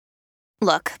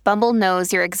Look, Bumble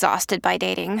knows you're exhausted by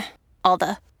dating. All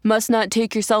the must not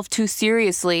take yourself too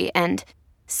seriously and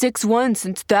 6'1"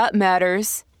 since that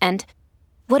matters. And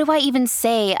what do I even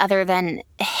say other than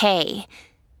hey?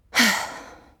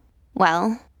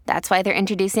 Well, that's why they're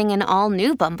introducing an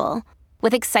all-new Bumble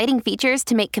with exciting features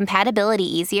to make compatibility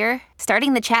easier,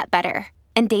 starting the chat better,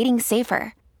 and dating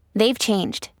safer. They've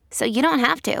changed, so you don't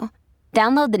have to.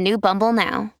 Download the new Bumble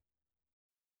now.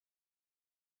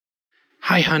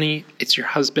 Hi, honey. It's your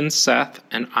husband, Seth,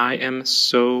 and I am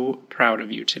so proud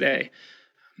of you today.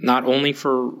 Not only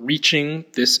for reaching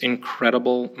this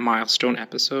incredible milestone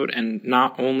episode, and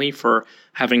not only for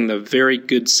having the very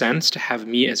good sense to have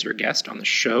me as your guest on the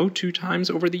show 2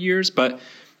 times over the years, but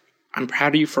I'm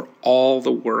proud of you for all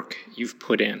the work you've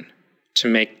put in to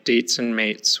make Dates and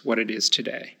Mates what it is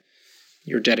today.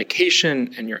 Your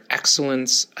dedication and your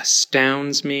excellence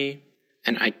astounds me,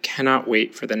 and I cannot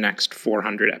wait for the next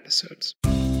 400 episodes.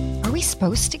 Are we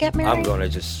supposed to get married? I'm gonna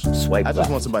just swipe I left. just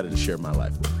want somebody to share my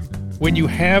life with. When you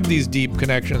have these deep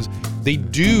connections, they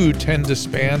do tend to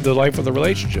span the life of the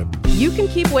relationship. You can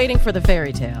keep waiting for the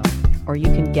fairy tale, or you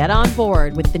can get on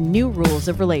board with the new rules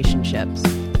of relationships.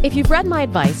 If you've read my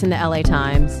advice in the LA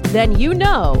Times, then you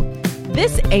know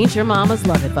this ain't your mama's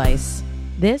love advice.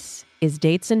 This is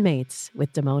Dates and Mates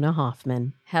with Damona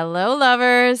Hoffman. Hello,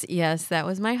 lovers. Yes, that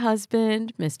was my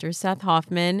husband, Mr. Seth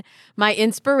Hoffman, my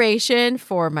inspiration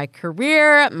for my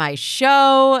career, my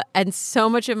show, and so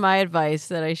much of my advice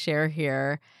that I share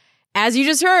here. As you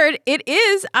just heard, it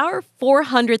is our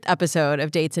 400th episode of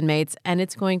Dates and Mates, and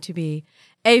it's going to be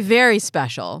a very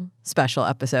special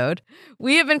episode.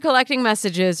 We have been collecting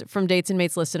messages from Dates and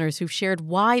Mates listeners who've shared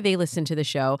why they listen to the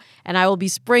show, and I will be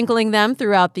sprinkling them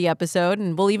throughout the episode,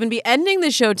 and we'll even be ending the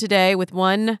show today with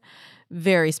one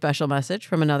very special message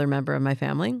from another member of my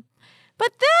family.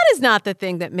 But that is not the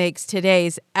thing that makes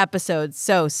today's episode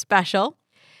so special.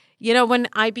 You know, when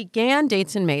I began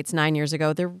Dates and Mates 9 years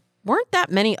ago, there weren't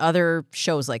that many other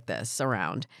shows like this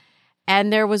around.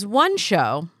 And there was one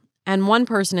show and one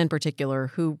person in particular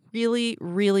who really,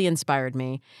 really inspired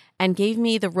me and gave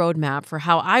me the roadmap for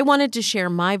how I wanted to share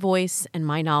my voice and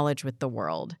my knowledge with the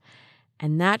world.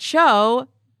 And that show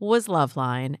was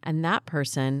Loveline, and that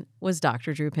person was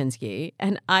Dr. Drew Pinsky.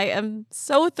 And I am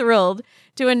so thrilled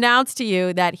to announce to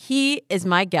you that he is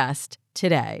my guest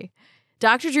today.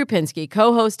 Dr. Drew Pinsky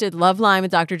co-hosted Loveline with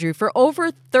Dr. Drew for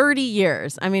over 30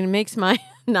 years. I mean, it makes my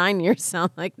 9 years sound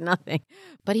like nothing.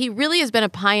 But he really has been a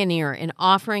pioneer in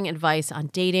offering advice on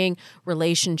dating,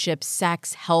 relationships,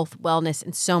 sex, health, wellness,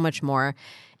 and so much more.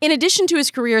 In addition to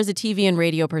his career as a TV and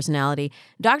radio personality,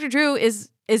 Dr. Drew is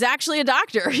actually a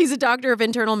doctor. He's a doctor of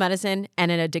internal medicine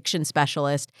and an addiction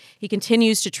specialist. He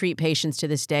continues to treat patients to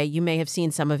this day. You may have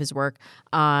seen some of his work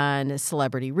on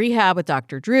Celebrity Rehab with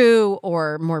Dr. Drew,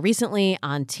 or more recently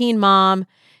on Teen Mom.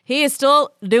 He is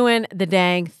still doing the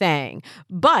dang thing.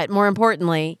 But more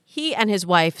importantly, he and his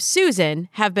wife, Susan,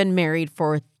 have been married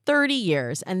for 30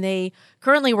 years, and they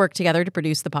currently work together to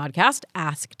produce the podcast,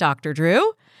 Ask Dr.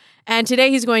 Drew. And today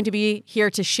he's going to be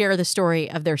here to share the story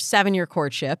of their 7-year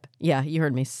courtship. Yeah, you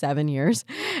heard me, 7 years.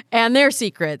 And their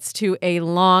secrets to a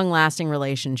long-lasting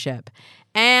relationship.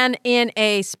 And in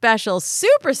a special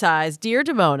supersized Dear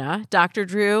Damona, Dr.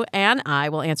 Drew and I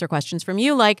will answer questions from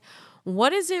you like, what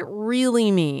does it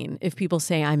really mean if people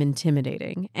say I'm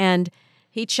intimidating? And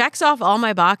he checks off all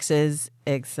my boxes,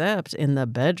 except in the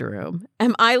bedroom.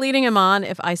 Am I leading him on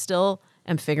if I still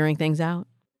am figuring things out?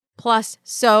 Plus,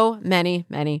 so many,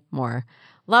 many more.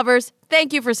 Lovers,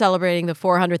 thank you for celebrating the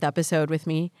 400th episode with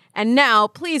me. And now,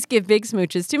 please give big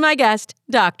smooches to my guest,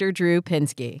 Dr. Drew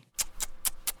Pinsky.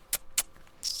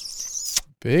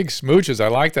 Big smooches. I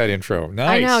like that intro.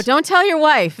 Nice. I know. Don't tell your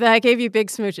wife that I gave you big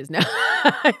smooches. No,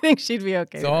 I think she'd be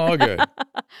okay. It's all good.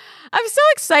 I'm so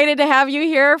excited to have you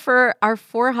here for our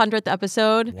 400th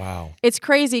episode. Wow. It's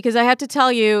crazy because I have to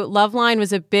tell you, Loveline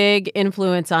was a big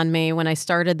influence on me when I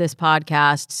started this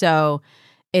podcast. So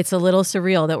it's a little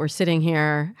surreal that we're sitting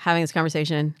here having this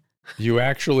conversation. You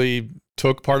actually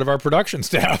took part of our production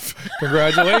staff.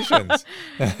 Congratulations.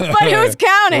 But who's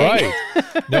counting? Right.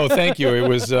 No, thank you. It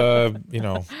was,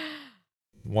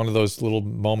 one of those little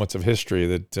moments of history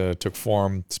that took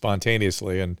form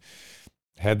spontaneously and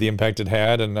had the impact it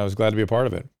had, and I was glad to be a part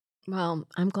of it. Well,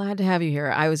 I'm glad to have you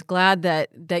here. I was glad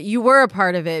that you were a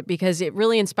part of it because it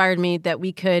really inspired me that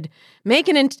we could make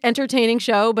an entertaining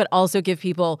show, but also give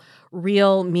people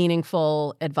real,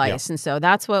 meaningful advice. Yeah. And so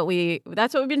that's what we've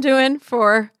been doing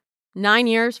for 9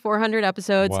 years, 400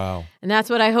 episodes. Wow. And that's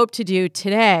what I hope to do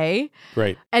today.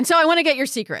 Great. And so I want to get your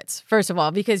secrets, first of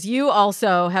all, because you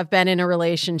also have been in a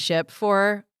relationship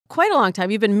for quite a long time.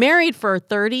 You've been married for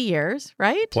 30 years,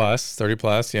 right? 30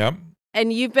 plus, yeah.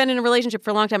 And you've been in a relationship for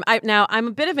a long time. I'm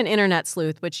a bit of an internet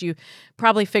sleuth, which you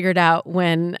probably figured out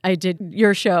when I did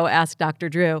your show, Ask Dr.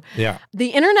 Drew. Yeah. The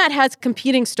internet has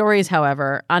competing stories,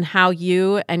 however, on how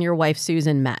you and your wife,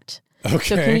 Susan, met. Okay.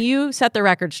 So can you set the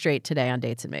record straight today on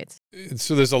Dates and Mates?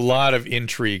 So there's a lot of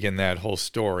intrigue in that whole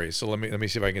story. So let me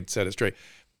see if I can set it straight.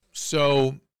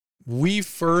 So we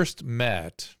first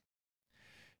met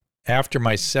after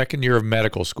my second year of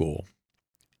medical school,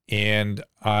 and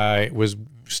I was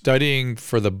studying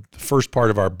for the first part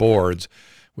of our boards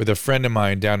with a friend of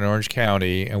mine down in Orange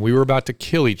County, and we were about to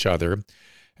kill each other.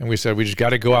 And we said, we just got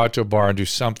to go out to a bar and do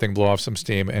something, blow off some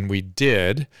steam. And we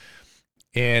did.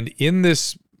 And in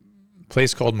this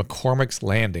place called McCormick's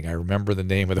Landing, I remember the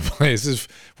name of the place.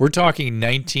 We're talking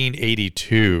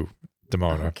 1982,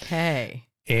 Damona. Okay.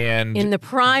 And in the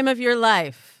prime of your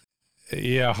life.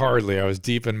 Yeah, hardly. I was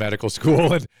deep in medical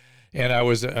school, and I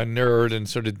was a nerd and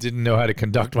sort of didn't know how to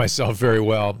conduct myself very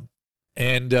well.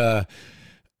 And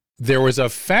there was a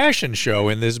fashion show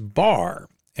in this bar,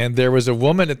 and there was a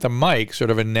woman at the mic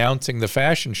sort of announcing the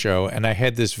fashion show, and I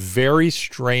had this very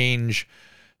strange,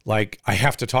 like, I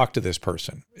have to talk to this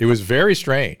person. It was very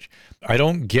strange. I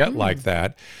don't get like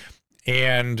that.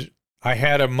 And I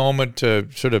had a moment to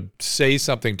sort of say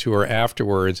something to her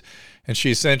afterwards, and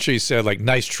she essentially said, like,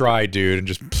 nice try, dude, and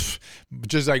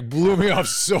just like blew me off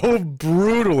so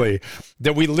brutally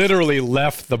that we literally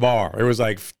left the bar. It was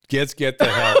like, let's get the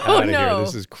hell out of here.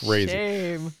 This is crazy.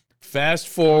 Shame. Fast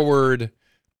forward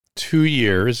 2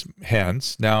 years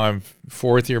hence, now I'm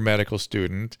fourth year medical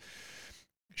student.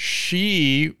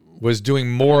 She was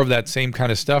doing more of that same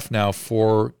kind of stuff now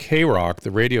for K-Rock,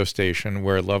 the radio station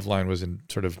where Loveline was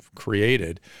sort of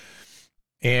created.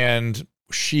 And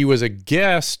she was a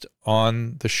guest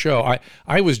on the show.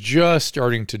 I was just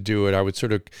starting to do it. I would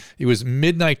it was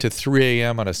midnight to 3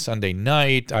 a.m. on a Sunday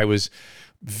night. I was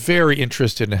very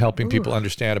interested in helping people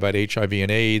understand about HIV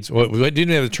and AIDS. Well, we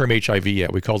didn't have the term HIV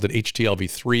yet. We called it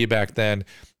HTLV3 back then.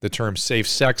 The term safe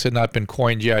sex had not been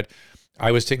coined yet.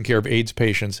 I was taking care of AIDS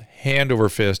patients hand over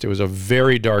fist. It was a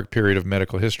very dark period of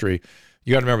medical history.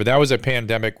 You got to remember, that was a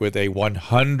pandemic with a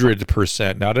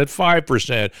 100%, not at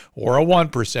 5% or a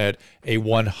 1%, a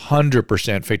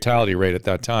 100% fatality rate at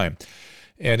that time.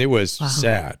 And it was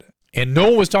sad. And no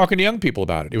one was talking to young people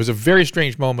about it. It was a very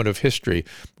strange moment of history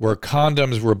where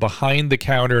condoms were behind the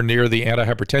counter near the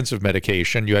antihypertensive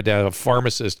medication. You had to have a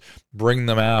pharmacist bring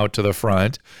them out to the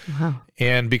front. Wow.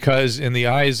 And because in the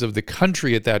eyes of the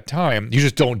country at that time, you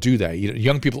just don't do that.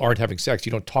 Young people aren't having sex.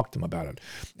 You don't talk to them about it.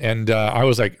 And I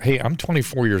was like, hey, I'm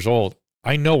 24 years old.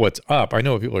 I know what's up. I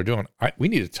know what people are doing. We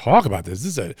need to talk about this.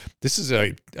 This is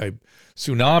a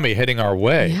tsunami heading our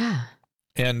way. Yeah.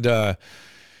 And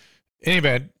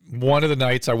anyway, one of the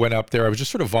nights I went up there, I was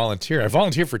just sort of volunteering. I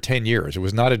volunteered for 10 years. It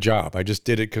was not a job. I just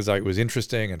did it because it was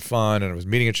interesting and fun, and I was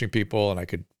meeting interesting people, and I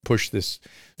could push this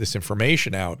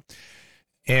information out.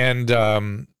 And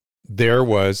there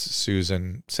was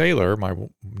Susan Saylor, my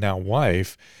now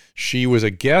wife. She was a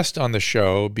guest on the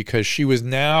show because she was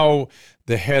now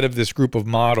the head of this group of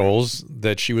models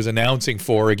that she was announcing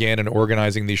for again and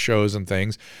organizing these shows and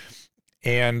things.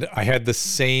 And I had the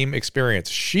same experience.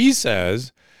 She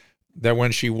says that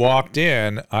when she walked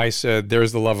in, I said,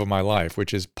 there's the love of my life,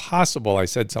 which is possible. I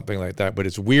said something like that, but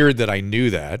it's weird that I knew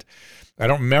that. I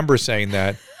don't remember saying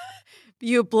that.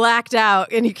 You blacked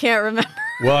out and you can't remember.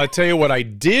 Well, I tell you what I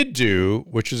did do,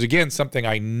 which is, again, something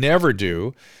I never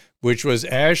do, which was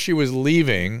as she was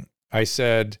leaving, I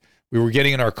said, we were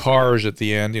getting in our cars at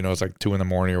the end, it's like 2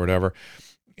 a.m. or whatever.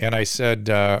 And I said,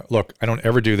 look, I don't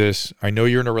ever do this. I know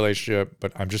you're in a relationship,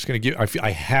 but I'm just going to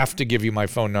I have to give you my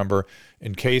phone number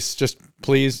in case, just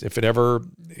please, if it ever,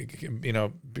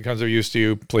 becomes of use to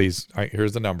you, please,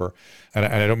 here's the number. And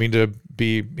I don't mean to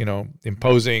be,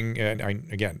 imposing. And I,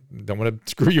 again, don't want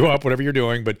to screw you up, whatever you're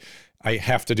doing, but I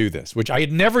have to do this, which I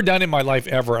had never done in my life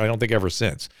ever. I don't think ever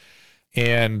since.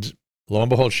 And lo and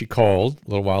behold, she called a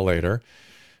little while later.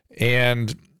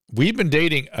 And we'd been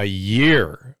dating a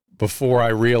year before I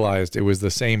realized it was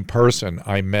the same person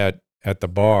I met at the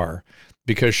bar,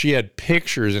 because she had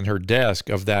pictures in her desk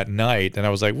of that night. And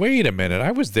I was like, wait a minute,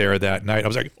 I was there that night. I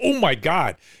was like, oh my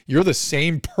God, you're the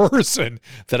same person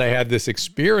that I had this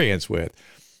experience with.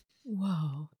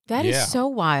 Whoa, that is so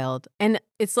wild. And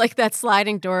it's like that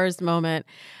sliding doors moment.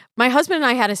 My husband and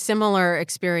I had a similar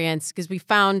experience because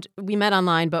we met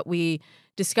online, but we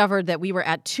discovered that we were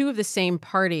at 2 of the same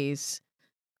parties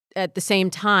at the same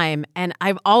time, and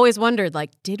I've always wondered,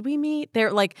 like, did we meet?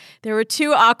 There were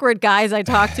two awkward guys I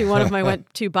talked to. One of them I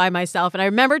went to by myself, and I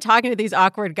remember talking to these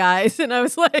awkward guys, and I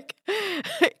was like,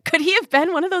 could he have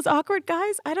been one of those awkward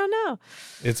guys? I don't know.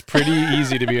 It's pretty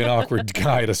easy to be an awkward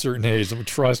guy at a certain age,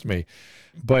 trust me.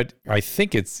 But I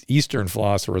think it's Eastern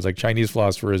philosophers, like Chinese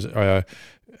philosophers,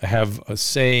 have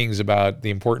sayings about the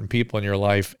important people in your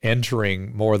life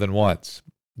entering more than once.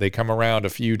 They come around a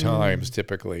few times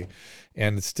typically.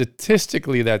 And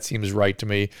statistically, that seems right to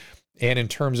me. And in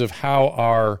terms of how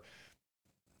our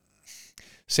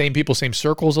same people, same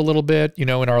circles a little bit, in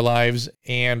our lives,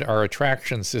 and our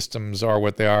attraction systems are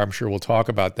what they are. I'm sure we'll talk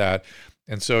about that.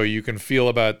 And so you can feel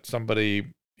about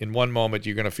somebody in one moment,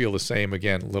 you're going to feel the same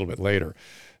again a little bit later.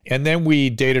 And then we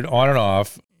dated on and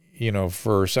off,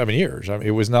 for 7 years. I mean,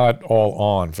 it was not all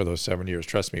on for those 7 years.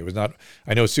 Trust me, it was not.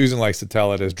 I know Susan likes to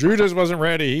tell it as Drew just wasn't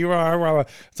ready.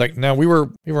 It's like, no, we were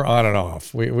on and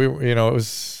off. We we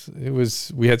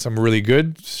had some really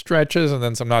good stretches and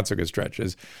then some not so good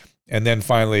stretches, and then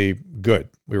finally good.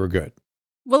 We were good.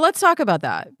 Well, let's talk about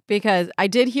that, because I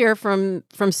did hear from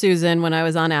Susan when I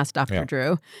was on Ask Dr.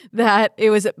 Drew that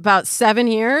it was about 7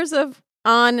 years of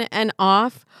on and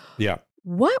off. Yeah.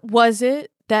 What was it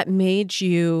that made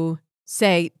you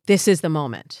say, this is the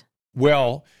moment?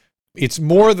 Well, it's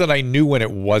more that I knew when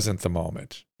it wasn't the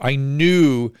moment. I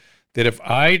knew that if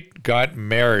I got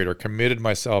married or committed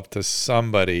myself to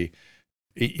somebody,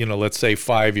 let's say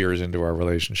 5 years into our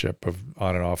relationship of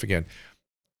on and off again,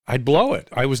 I'd blow it.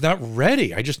 I was not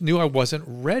ready. I just knew I wasn't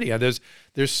ready.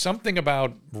 There's something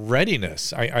about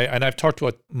readiness. And I've talked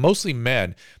to mostly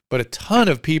men, but a ton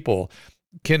of people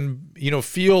can,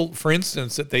 feel, for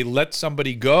instance, that they let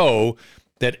somebody go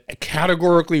that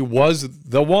categorically was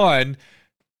the one,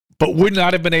 but would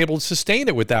not have been able to sustain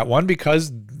it with that one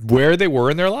because where they were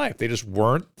in their life, they just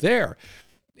weren't there.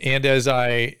 And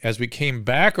as we came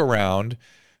back around,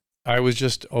 I was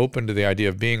just open to the idea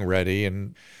of being ready.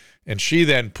 And she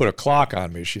then put a clock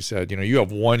on me. She said, you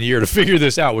have 1 year to figure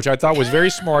this out, which I thought was very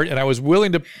smart. And I was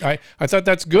willing to, I thought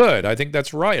that's good. I think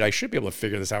that's right. I should be able to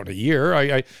figure this out in a year.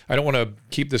 I don't want to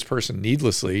keep this person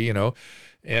needlessly,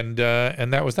 and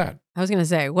that was that. I was going to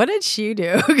say, what did she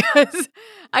do? Because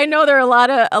I know there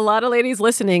are a lot of ladies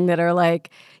listening that are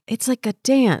like, it's like a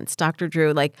dance, Dr.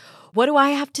 Drew. Like, what do I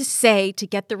have to say to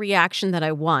get the reaction that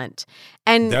I want?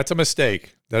 And that's a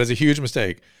mistake. That is a huge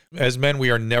mistake. As men, we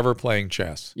are never playing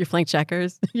chess. You're playing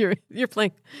checkers? You're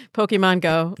playing Pokemon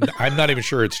Go? I'm not even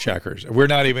sure it's checkers. We're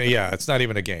not even, it's not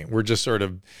even a game. We're just sort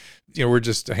of, we're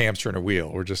just a hamster in a wheel.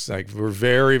 We're just like, we're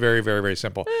very, very, very, very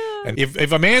simple. And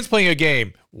if a man's playing a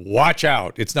game, watch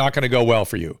out. It's not going to go well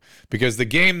for you, because the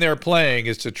game they're playing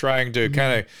is to trying to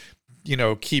kind of,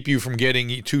 keep you from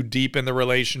getting too deep in the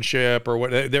relationship or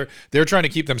what. They're trying to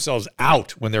keep themselves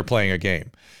out when they're playing a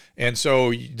game. And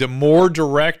so the more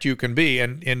direct you can be,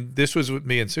 and this was with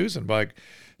me and Susan,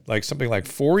 like something like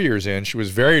 4 years in, she was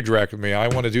very direct with me. I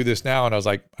want to do this now. And I was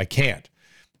like, I can't.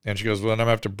 And she goes, well, then I'm going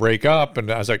to have to break up.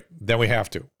 And I was like, then we have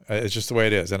to. It's just the way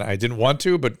it is. And I didn't want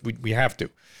to, but we have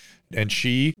to. And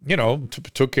she,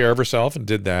 took care of herself and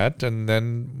did that. And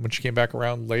then when she came back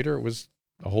around later, it was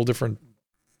a whole different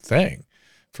thing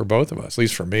for both of us. At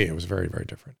least for me, it was very, very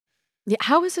different. Yeah.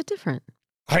 How is it different?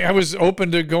 I was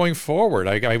open to going forward.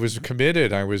 I was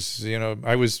committed. As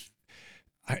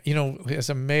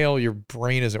a male, your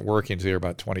brain isn't working until you're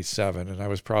about 27. And I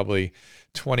was probably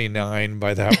 29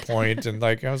 by that point. And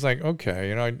I was like,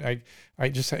 okay, I don't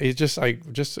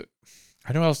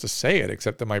know how else to say it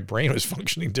except that my brain was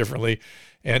functioning differently.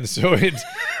 And so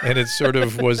it sort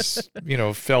of was,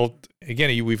 felt, again,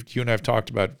 you and I have talked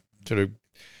about sort of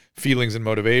feelings and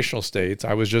motivational states.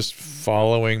 I was just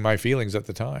following my feelings at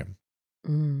the time.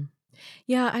 Mm.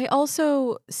 Yeah, I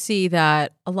also see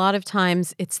that a lot of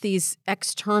times it's these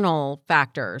external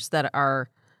factors that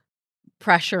are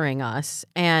pressuring us,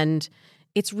 and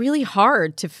it's really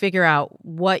hard to figure out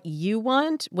what you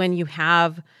want when you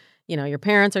have, your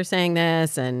parents are saying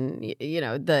this, and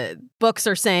the books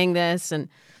are saying this, and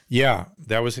yeah,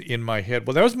 that was in my head.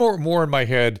 Well, that was more in my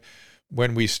head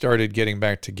when we started getting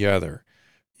back together,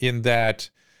 in that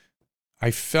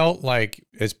I felt like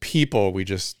as people,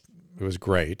 it was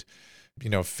great,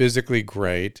 physically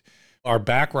great. Our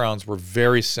backgrounds were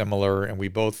very similar, and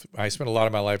I spent a lot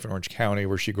of my life in Orange County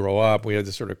where she grew up. We had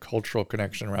this sort of cultural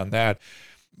connection around that.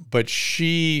 But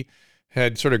she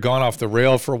had sort of gone off the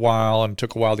rail for a while and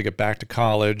took a while to get back to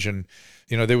college. And,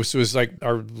 it was like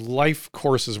our life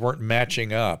courses weren't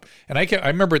matching up. And I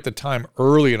remember at the time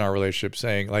early in our relationship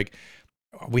saying, like,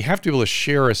 we have to be able to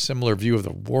share a similar view of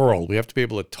the world. We have to be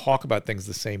able to talk about things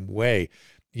the same way.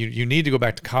 you need to go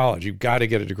back to college. You've got to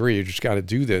get a degree. You just got to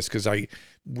do this because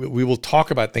we will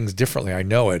talk about things differently. I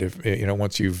know it if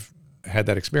once you've had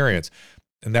that experience.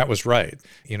 And that was right.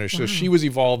 So she was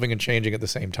evolving and changing at the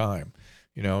same time.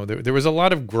 There was a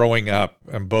lot of growing up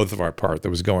on both of our part that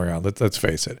was going on. Let's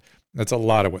face it. That's a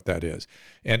lot of what that is.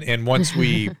 And once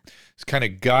we kind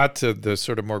of got to the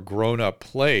sort of more grown up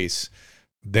place,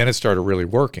 then it started really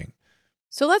working.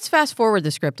 So let's fast forward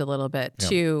the script a little bit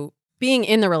to being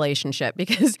in the relationship,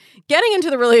 because getting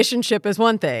into the relationship is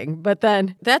one thing, but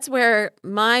then that's where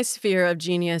my sphere of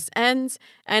genius ends,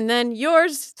 and then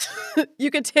yours, you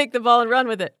could take the ball and run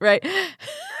with it, right?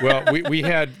 Well, we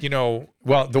had,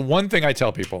 the one thing I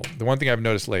tell people, the one thing I've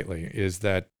noticed lately is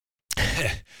that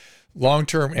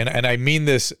long-term, and I mean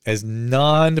this as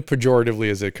non-pejoratively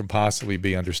as it can possibly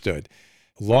be understood,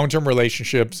 long-term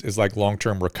relationships is like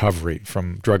long-term recovery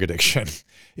from drug addiction.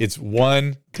 It's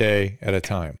one day at a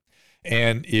time.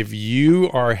 And if you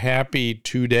are happy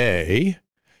today,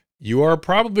 you are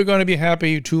probably going to be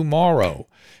happy tomorrow.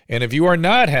 And if you are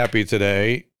not happy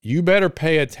today, you better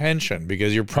pay attention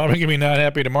because you're probably going to be not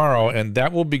happy tomorrow, and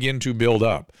that will begin to build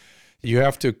up. You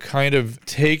have to kind of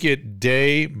take it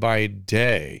day by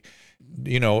day,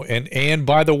 and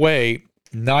by the way,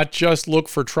 not just look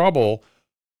for trouble,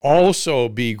 also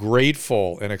be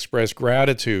grateful and express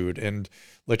gratitude and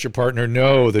let your partner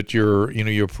know that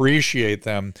you appreciate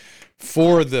them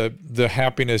for the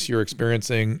happiness you're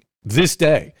experiencing this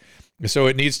day. So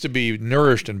it needs to be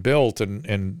nourished and built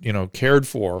and cared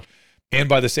for. And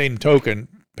by the same token,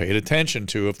 paid attention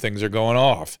to if things are going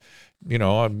off.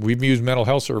 We've used mental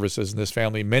health services in this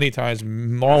family many times,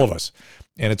 all of us,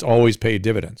 and it's always paid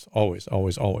dividends. Always,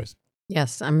 always, always.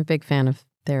 Yes, I'm a big fan of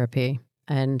therapy.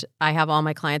 And I have all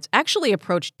my clients actually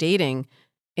approach dating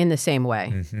in the same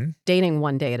way, dating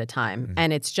one day at a time.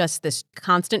 And it's just this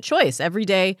constant choice. Every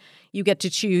day you get to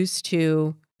choose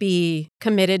to be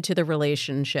committed to the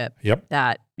relationship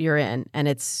that you're in. And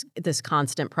it's this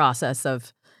constant process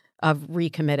of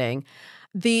recommitting.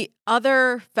 The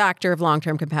other factor of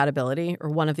long-term compatibility, or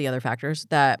one of the other factors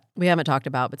that we haven't talked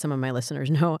about, but some of my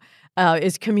listeners know,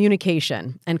 is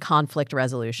communication and conflict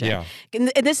resolution. Yeah.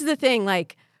 And this is the thing,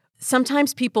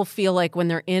 sometimes people feel like when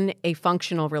they're in a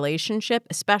functional relationship,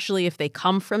 especially if they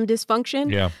come from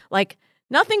dysfunction,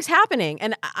 nothing's happening.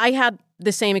 And I had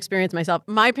the same experience myself.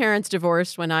 My parents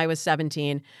divorced when I was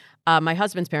 17. My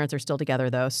husband's parents are still together,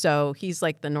 though, so he's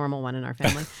like the normal one in our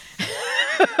family.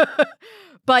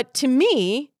 But to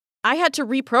me, I had to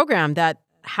reprogram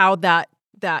how that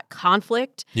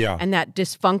conflict and that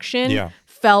dysfunction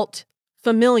felt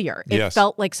familiar. It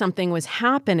felt like something was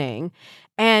happening.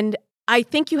 And I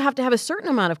think you have to have a certain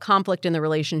amount of conflict in the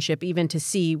relationship even to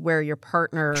see where your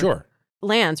partner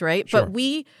lands, right? Sure. But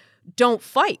we don't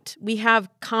fight. We have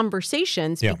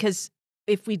conversations because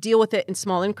if we deal with it in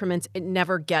small increments, it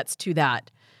never gets to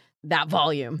that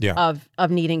volume of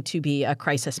needing to be a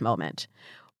crisis moment.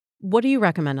 What do you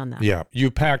recommend on that? Yeah,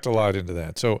 you packed a lot into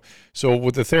that. So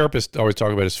what the therapist always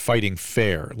talk about is fighting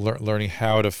fair, learning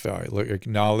how to fight,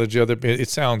 acknowledge the other. It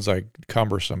sounds like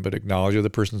cumbersome, but acknowledge the other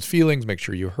person's feelings, make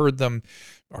sure you heard them,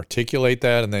 articulate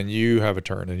that, and then you have a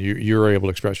turn and you're able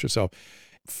to express yourself.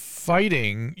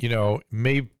 Fighting,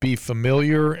 may be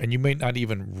familiar and you may not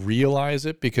even realize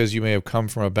it because you may have come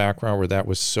from a background where that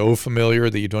was so familiar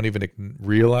that you don't even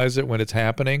realize it when it's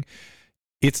happening.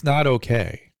 It's not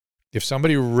okay. If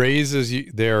somebody raises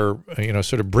their,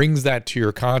 sort of brings that to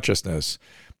your consciousness,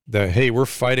 that, hey, we're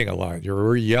fighting a lot,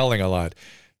 we're yelling a lot,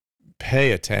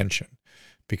 pay attention,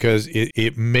 because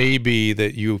it may be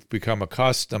that you've become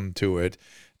accustomed to it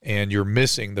and you're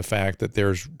missing the fact that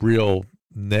there's real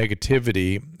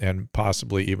negativity and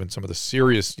possibly even some of the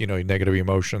serious, negative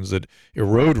emotions that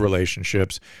erode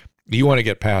relationships. You want to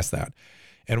get past that.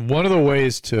 And one of the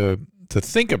ways to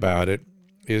think about it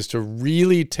is to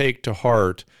really take to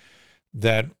heart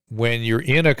that when you're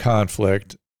in a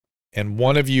conflict and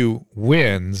one of you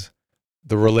wins,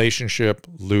 the relationship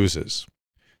loses.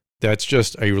 That's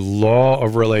just a law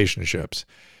of relationships.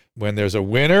 When there's a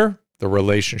winner, the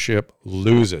relationship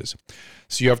loses.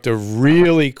 So you have to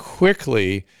really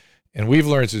quickly, and we've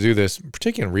learned to do this,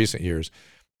 particularly in recent years,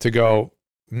 to go,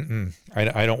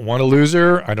 I don't want a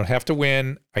loser. I don't have to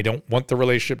win. I don't want the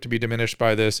relationship to be diminished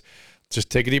by this. Just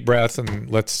take a deep breath and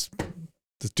let's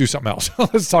do something else.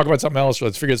 Let's talk about something else.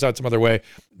 Let's figure this out some other way.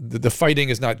 The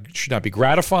fighting should not be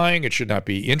gratifying. It should not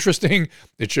be interesting.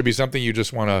 It should be something you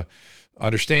just want to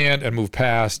understand and move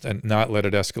past and not let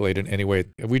it escalate in any way.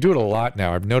 We do it a lot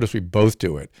now. I've noticed we both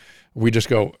do it. We just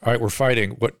go, all right, we're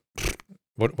fighting. What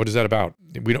is that about?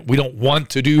 We don't want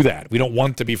to do that. We don't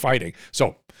want to be fighting.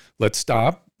 So let's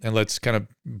stop. and let's kind of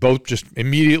both just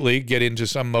immediately get into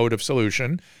some mode of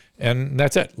solution, and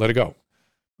that's it. Let it go.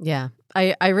 Yeah.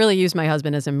 I really use my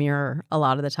husband as a mirror a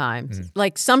lot of the times.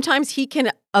 Like sometimes he can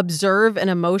observe an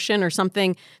emotion or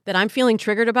something that I'm feeling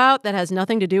triggered about that has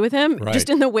nothing to do with him, Right. just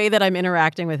in the way that I'm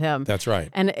interacting with him. That's right.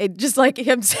 And it just like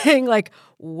him saying like,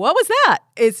 what was that?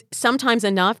 Is sometimes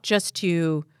enough just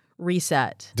to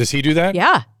reset. Does he do that?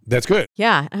 Yeah. That's good.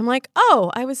 Yeah. I'm like, oh,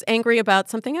 I was angry about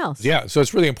something else. Yeah. So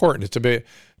it's really important to be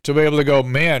able to go,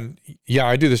 man, yeah,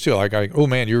 I do this too. Like, oh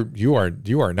man, you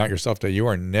are not yourself today. You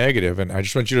are negative, and I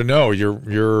just want you to know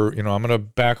you're I'm going to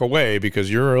back away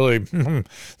because you're really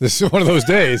this is one of those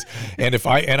days. And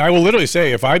I will literally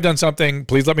say, if I've done something,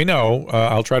 please let me know.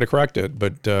 I'll try to correct it.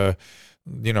 But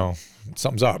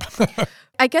something's up.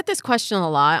 I get this question a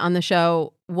lot on the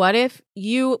show. What if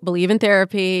you believe in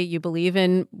therapy, you believe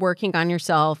in working on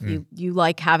yourself, you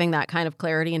like having that kind of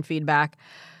clarity and feedback,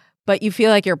 but you feel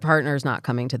like your partner's not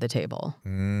coming to the table?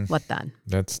 What then?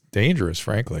 That's dangerous,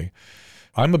 frankly.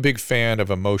 I'm a big fan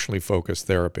of emotionally focused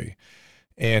therapy.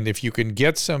 And if you can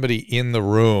get somebody in the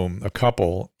room, a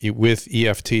couple, with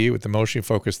EFT, with emotionally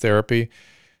focused therapy,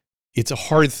 it's a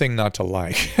hard thing not to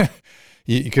like.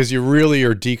 Because you really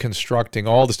are deconstructing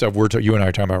all the stuff you and I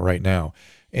are talking about right now,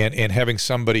 and having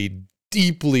somebody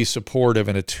deeply supportive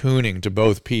and attuning to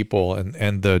both people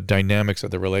and the dynamics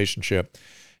of the relationship.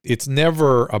 It's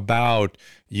never about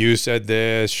you said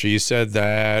this, she said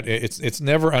that. It's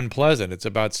never unpleasant. It's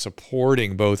about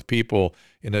supporting both people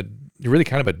in a really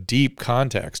kind of a deep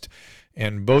context.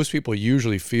 And most people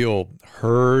usually feel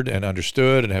heard and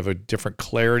understood and have a different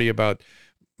clarity about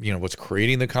what's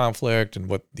creating the conflict and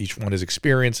what each one is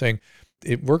experiencing.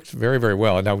 It works very, very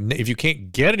well. And now, if you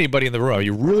can't get anybody in the room,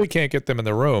 you really can't get them in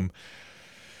the room.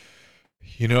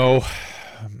 One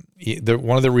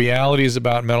of the realities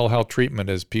about mental health treatment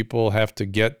is people have to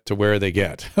get to where they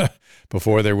get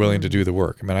before they're willing to do the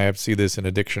work. I mean, I have to see this in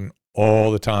addiction all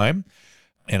the time,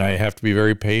 and I have to be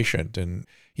very patient. And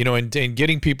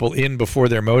getting people in before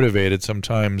they're motivated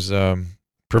sometimes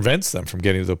prevents them from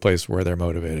getting to the place where they're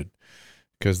motivated.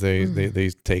 Because they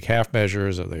take half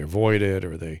measures, or they avoid it,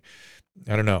 or they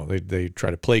try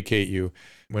to placate you.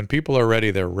 When people are ready,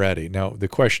 they're ready. Now, the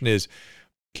question is,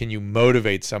 can you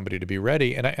motivate somebody to be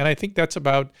ready? And I think that's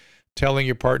about telling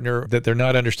your partner that they're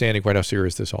not understanding quite how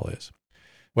serious this all is.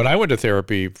 When I went to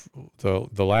therapy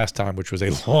the last time, which was a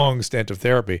long stint of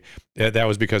therapy, that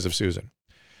was because of Susan.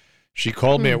 She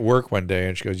called me at work one day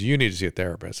and she goes, "You need to see a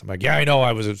therapist." I'm like, "Yeah, I know.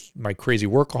 I was my crazy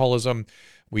workaholism.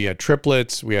 We had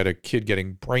triplets. We had a kid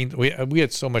getting we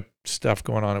had so much stuff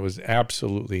going on. It was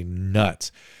absolutely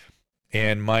nuts.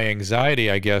 And my anxiety,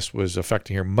 I guess, was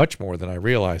affecting her much more than I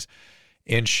realized.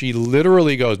 And she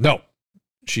literally goes, "No."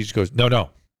 She goes, no,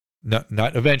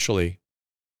 not eventually,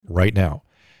 right now.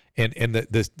 And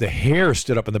the hair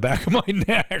stood up in the back of my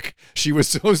neck. She was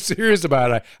so serious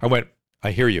about it. I went,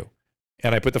 "I hear you."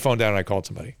 And I put the phone down and I called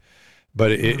somebody.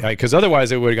 But because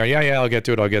otherwise it would have gone, yeah, I'll get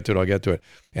to it.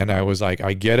 And I was like,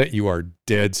 "I get it. You are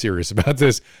dead serious about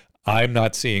this. I'm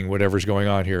not seeing whatever's going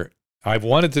on here. I've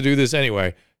wanted to do this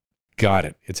anyway. Got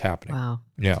it. It's happening." Wow.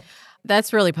 Yeah.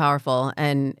 That's really powerful.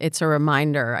 And it's a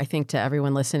reminder, I think, to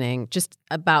everyone listening, just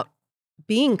about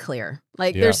being clear.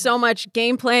 Like there's so much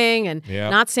game playing and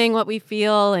not saying what we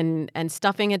feel and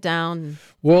stuffing it down.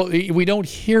 Well, we don't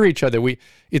hear each other.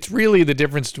 It's really the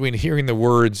difference between hearing the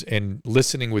words and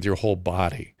listening with your whole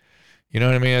body. You know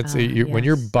what I mean? It's when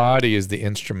your body is the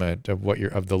instrument of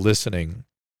of the listening,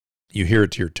 you hear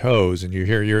it to your toes, and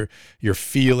you're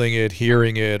feeling it,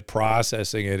 hearing it,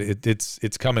 processing it.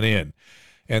 It's coming in.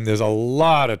 And there's a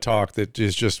lot of talk that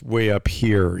is just way up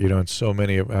here, in so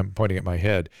many I'm pointing at my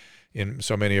head, in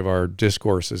so many of our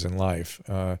discourses in life.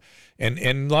 And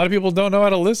a lot of people don't know how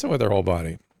to listen with their whole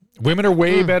body. Women are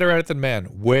way better at it than men.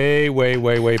 Way, way,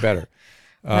 way, way better.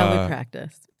 Well, we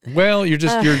practiced. Well, you're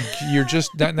just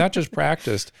not just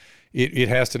practiced. It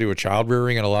has to do with child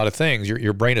rearing and a lot of things.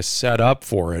 Your brain is set up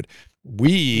for it.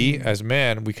 We, as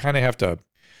men, we kind of have to.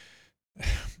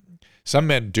 Some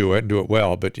men do it and do it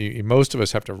well, but most of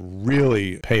us have to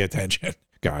really pay attention,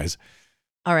 guys.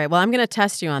 All right. Well, I'm going to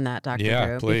test you on that, Dr.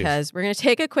 Drew, please. Because we're going to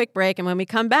take a quick break. And when we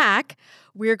come back,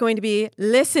 we're going to be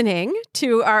listening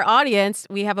to our audience.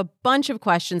 We have a bunch of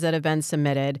questions that have been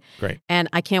submitted. Great. And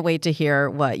I can't wait to hear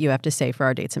what you have to say for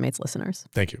our Dates and Mates listeners.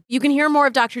 Thank you. You can hear more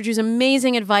of Dr. Drew's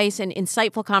amazing advice and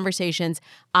insightful conversations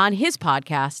on his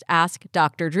podcast, Ask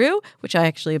Dr. Drew, which I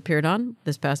actually appeared on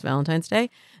this past Valentine's Day.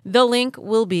 The link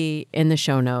will be in the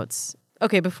show notes.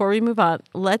 Okay, before we move on,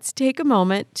 let's take a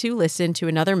moment to listen to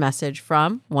another message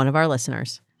from one of our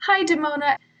listeners. Hi,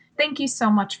 Damona. Thank you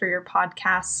so much for your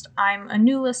podcast. I'm a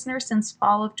new listener since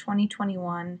fall of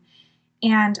 2021,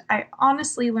 And I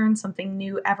honestly learn something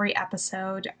new every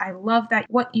episode. I love that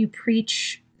what you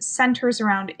preach centers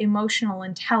around emotional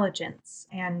intelligence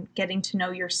and getting to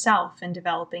know yourself and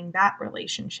developing that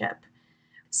relationship.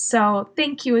 So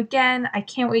thank you again. I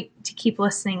can't wait to keep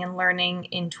listening and learning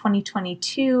in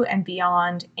 2022 and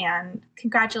beyond. And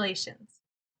congratulations.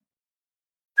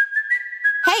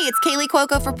 Hey, it's Kaylee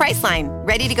Cuoco for Priceline.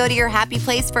 Ready to go to your happy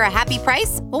place for a happy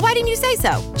price? Well, why didn't you say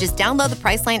so? Just download the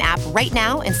Priceline app right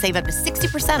now and save up to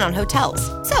 60% on hotels.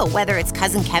 So whether it's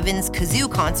Cousin Kevin's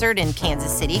Kazoo Concert in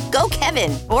Kansas City, go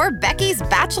Kevin, or Becky's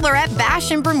Bachelorette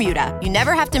Bash in Bermuda, you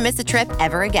never have to miss a trip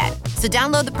ever again. So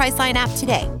download the Priceline app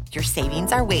today. Your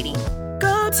savings are waiting.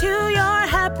 Go to your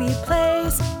happy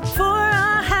place for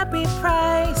a happy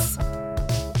price.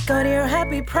 Go to your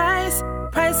happy price,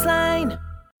 Priceline.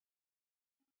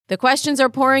 The questions are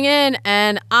pouring in,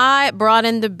 and I brought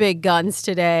in the big guns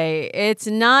today. It's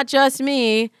not just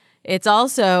me. It's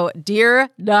also Dear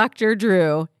Dr.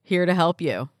 Drew, here to help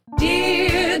you.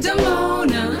 Dear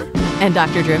Damona. And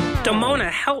Dr. Drew.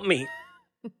 Damona, help me.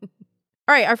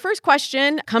 All right, our first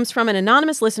question comes from an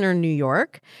anonymous listener in New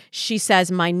York. She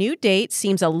says, my new date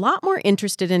seems a lot more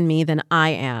interested in me than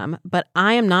I am, but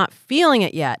I am not feeling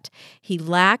it yet. He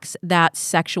lacks that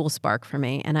sexual spark for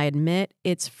me, and I admit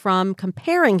it's from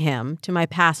comparing him to my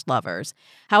past lovers.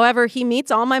 However, he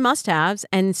meets all my must-haves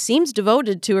and seems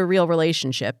devoted to a real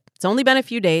relationship. It's only been a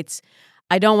few dates.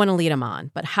 I don't want to lead him on,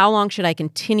 but how long should I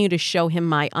continue to show him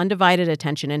my undivided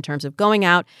attention in terms of going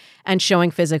out and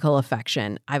showing physical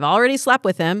affection? I've already slept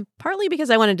with him, partly because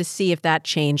I wanted to see if that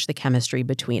changed the chemistry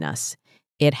between us.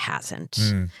 It hasn't.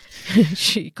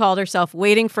 She called herself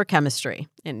Waiting for Chemistry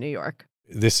in New York.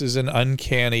 This is an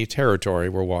uncanny territory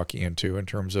we're walking into in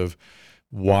terms of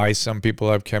why some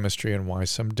people have chemistry and why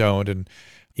some don't. And,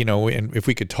 you know, and if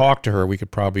we could talk to her, we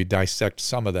could probably dissect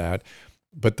some of that.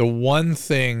 But the one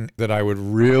thing that I would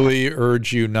really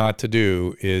urge you not to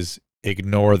do is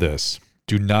ignore this.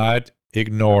 Do not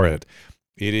ignore it.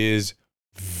 It is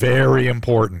very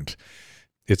important.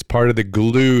 It's part of the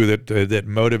glue that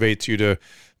motivates you to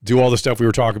do all the stuff we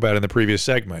were talking about in the previous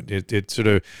segment. It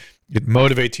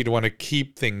motivates you to want to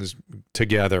keep things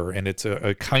together, and it's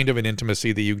a kind of an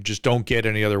intimacy that you just don't get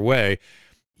any other way.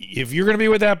 If you're going to be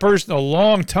with that person a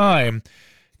long time,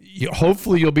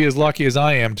 hopefully you'll be as lucky as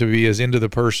I am to be as into the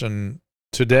person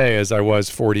today as I was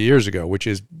 40 years ago, which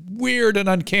is weird and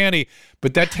uncanny.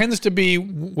 But that tends to be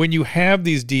when you have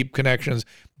these deep connections,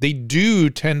 they do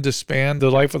tend to span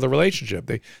the life of the relationship.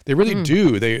 They really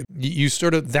do. You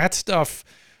sort of, that stuff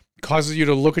causes you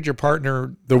to look at your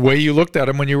partner the way you looked at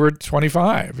him when you were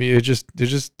 25. It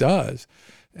just does.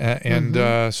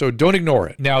 So don't ignore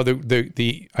it. Now,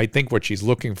 I think what she's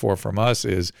looking for from us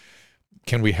is,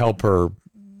 can we help her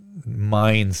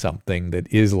mine something that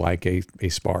is like a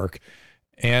spark?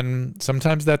 And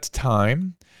sometimes that's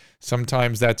time.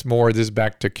 Sometimes that's more this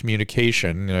back to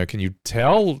communication. You know, can you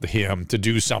tell him to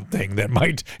do something that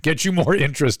might get you more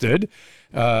interested,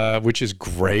 which is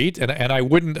great. And I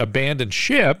wouldn't abandon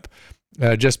ship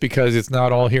just because it's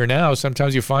not all here now.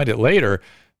 Sometimes you find it later.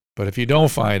 But if you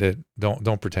don't find it,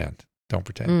 don't pretend. Don't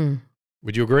pretend.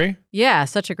 Would you agree? Yeah,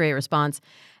 such a great response.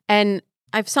 And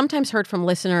I've sometimes heard from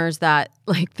listeners that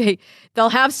like they'll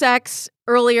have sex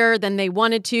earlier than they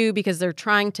wanted to because they're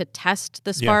trying to test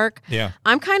the spark. Yeah.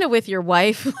 I'm kind of with your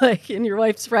wife, like, and your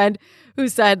wife's friend who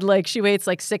said like she waits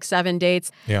like 6-7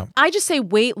 dates. Yeah. I just say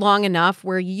wait long enough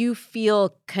where you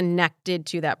feel connected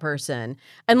to that person.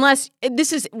 Unless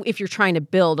this is if you're trying to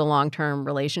build a long-term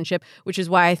relationship, which is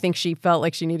why I think she felt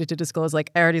like she needed to disclose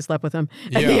like I already slept with him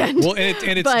at the end. Well, and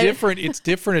it's different. It's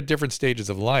different at different stages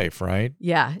of life, right?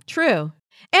 Yeah, true.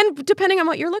 And depending on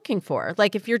what you're looking for.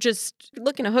 Like if you're just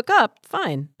looking to hook up,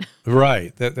 fine.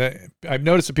 Right. I've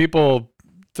noticed that people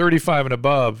 35 and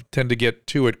above tend to get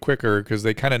to it quicker because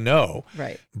they kind of know.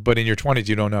 Right. But in your 20s,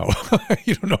 you don't know.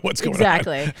 You don't know what's going on.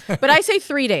 Exactly. But I say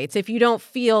 3 dates if you don't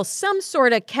feel some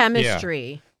sort of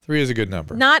chemistry. Yeah. 3 is a good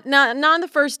number. Not on the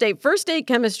first date. First date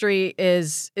chemistry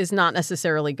is not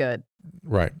necessarily good.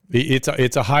 Right.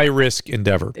 It's a high risk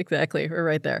endeavor. Exactly. We're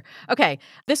right there. Okay.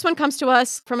 This one comes to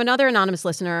us from another anonymous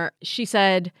listener. She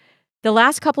said, the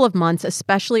last couple of months,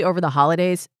 especially over the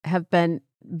holidays, have been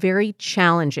very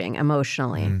challenging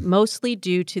emotionally, mostly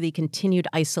due to the continued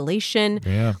isolation,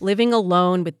 living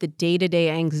alone with the day-to-day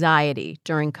anxiety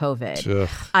during COVID. Ugh.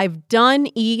 I've done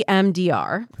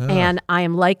EMDR, and I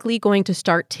am likely going to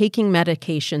start taking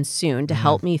medication soon to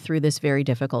help me through this very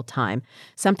difficult time.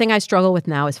 Something I struggle with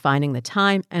now is finding the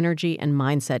time, energy, and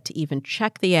mindset to even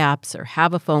check the apps or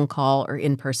have a phone call or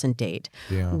in-person date.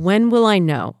 Yeah. When will I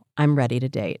know I'm ready to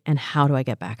date, and how do I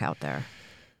get back out there?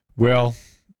 Well,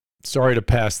 sorry to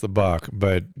pass the buck,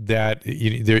 but that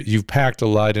you've packed a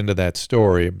lot into that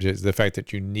story. The fact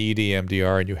that you need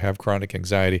EMDR and you have chronic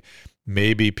anxiety,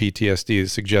 maybe PTSD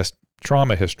suggests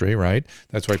trauma history, right?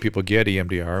 That's why people get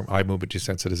EMDR, eye movement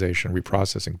desensitization,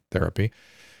 reprocessing therapy.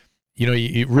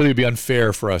 It really would be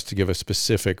unfair for us to give a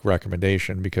specific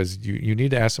recommendation because you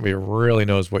need to ask somebody who really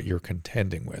knows what you're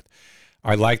contending with.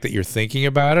 I like that you're thinking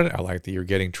about it. I like that you're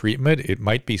getting treatment. It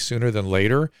might be sooner than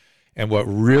later. And what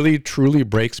really, truly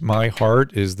breaks my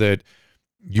heart is that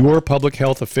your public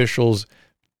health officials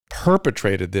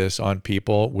perpetrated this on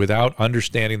people without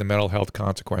understanding the mental health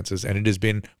consequences, and it has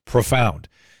been profound.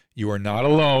 You are not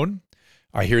alone.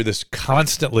 I hear this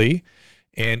constantly,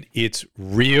 and it's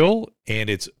real, and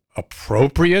it's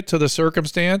appropriate to the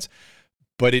circumstance,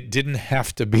 but it didn't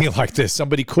have to be like this.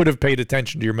 Somebody could have paid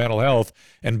attention to your mental health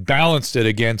and balanced it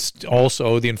against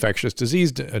also the infectious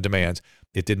disease demands.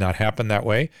 It did not happen that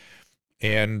way.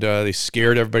 And they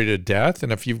scared everybody to death.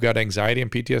 And if you've got anxiety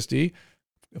and PTSD,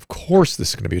 of course this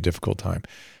is going to be a difficult time.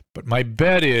 But my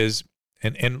bet is,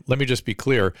 and let me just be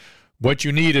clear, what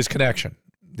you need is connection.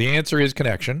 The answer is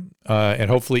connection.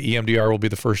 And hopefully EMDR will be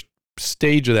the first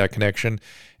stage of that connection.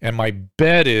 And my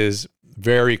bet is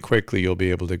very quickly you'll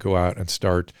be able to go out and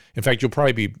start. In fact, your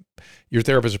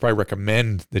therapist will probably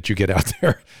recommend that you get out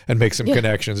there and make some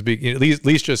connections. At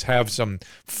least just have some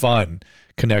fun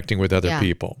connecting with other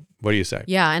people. What do you say?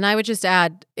 Yeah, and I would just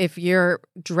add, if you're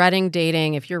dreading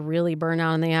dating, if you're really burnt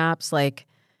out on the apps, like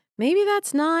maybe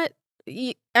that's not,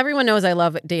 everyone knows I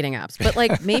love dating apps, but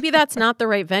like maybe that's not the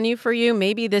right venue for you.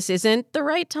 Maybe this isn't the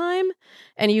right time,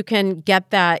 and you can get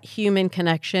that human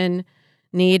connection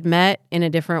need met in a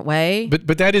different way.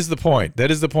 But that is the point.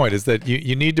 That is the point, is that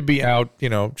you need to be out,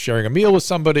 sharing a meal with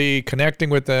somebody, connecting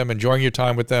with them, enjoying your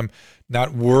time with them,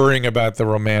 not worrying about the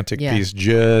romantic piece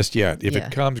just yet. If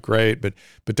it comes, great, but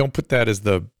don't put that as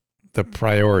the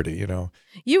priority,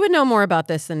 You would know more about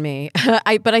this than me.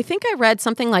 But I think I read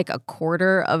something like a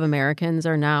quarter of Americans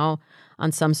are now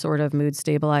on some sort of mood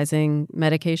stabilizing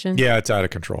medication. Yeah, it's out of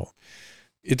control.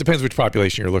 It depends which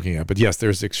population you're looking at, but yes,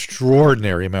 there's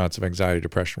extraordinary amounts of anxiety,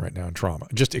 depression right now, and trauma.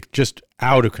 Just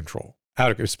out of control,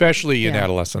 especially in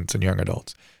adolescents and young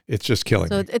adults. It's just killing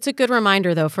me. It's a good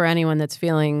reminder, though, for anyone that's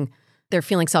feeling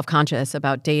self-conscious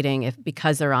about dating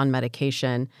because they're on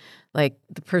medication. Like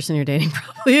the person you're dating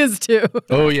probably is too.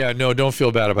 Oh yeah, no, don't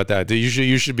feel bad about that.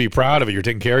 You should be proud of it. You're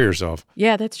taking care of yourself.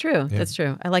 Yeah, that's true. Yeah. That's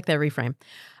true. I like that reframe.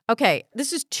 Okay,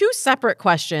 this is two separate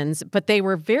questions, but they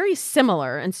were very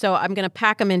similar, and so I'm going to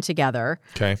pack them in together.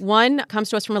 Okay. One comes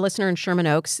to us from a listener in Sherman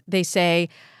Oaks. They say,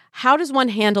 how does one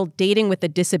handle dating with a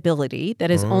disability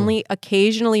that is only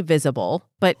occasionally visible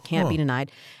but can't be denied?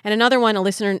 And another one, a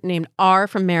listener named R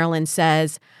from Maryland,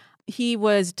 says he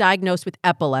was diagnosed with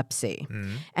epilepsy,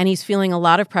 and he's feeling a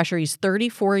lot of pressure. He's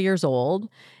 34 years old.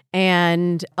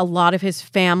 And a lot of his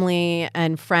family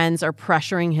and friends are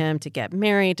pressuring him to get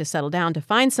married, to settle down, to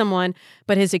find someone.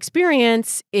 But his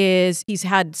experience is he's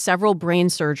had several brain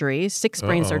surgeries, 6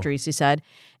 brain surgeries, he said.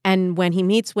 And when he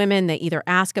meets women, they either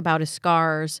ask about his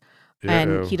scars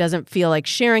and he doesn't feel like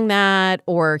sharing that,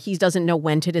 or he doesn't know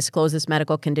when to disclose this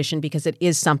medical condition because it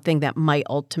is something that might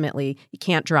ultimately, he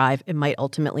can't drive, it might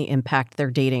ultimately impact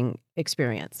their dating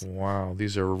experience. Wow,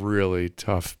 these are really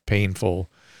tough, painful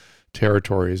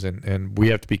territories, and we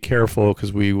have to be careful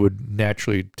because we would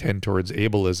naturally tend towards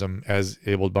ableism as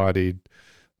able-bodied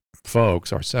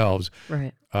folks ourselves.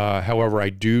 Right. However, I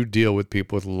do deal with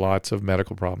people with lots of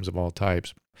medical problems of all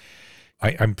types.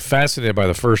 I'm fascinated by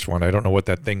the first one. I don't know what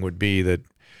that thing would be that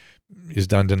is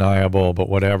undeniable, but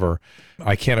whatever.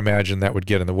 I can't imagine that would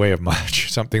get in the way of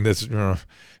much. Something that's,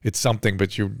 it's something,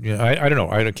 but I don't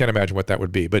know. I can't imagine what that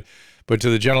would be. But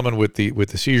to the gentleman with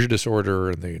the seizure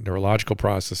disorder and the neurological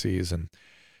processes, and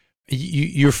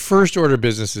your first order of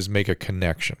business is make a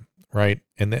connection, right?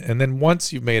 And then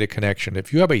once you've made a connection,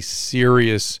 if you have a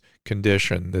serious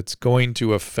condition that's going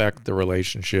to affect the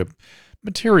relationship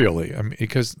materially,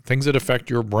 because things that affect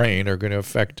your brain are going to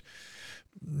affect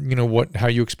how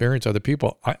you experience other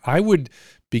people. I would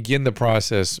begin the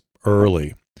process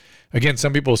early. Again,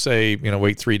 some people say,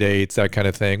 wait 3 dates, that kind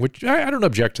of thing, which I don't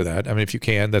object to that. I mean, if you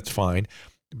can, that's fine.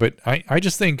 But I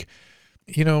just think,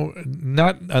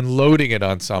 not unloading it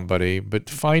on somebody, but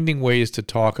finding ways to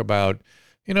talk about,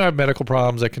 I have medical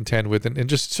problems I contend with, and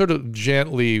just sort of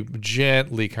gently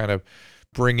kind of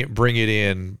bring it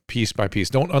in piece by piece.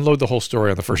 Don't unload the whole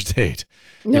story on the first date.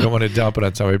 No. You don't want to dump it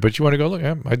on somebody, but you want to go, look,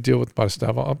 I deal with a lot of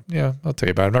stuff. I'll tell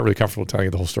you about it. I'm not really comfortable telling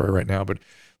you the whole story right now, but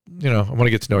I want to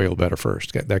get to know you a little better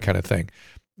first, that kind of thing.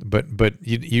 But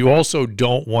you also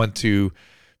don't want to,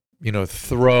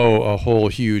 throw a whole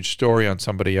huge story on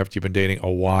somebody after you've been dating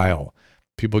a while.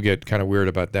 people get kind of weird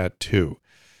about that too.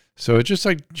 So it's just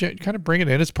like kind of bring it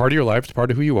in. It's part of your life. It's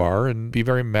part of who you are, and be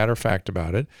very matter of fact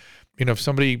about it. If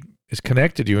somebody is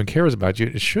connected to you and cares about you,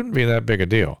 it shouldn't be that big a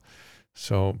deal.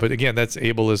 So, but again, that's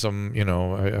ableism.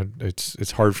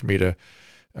 It's hard for me to.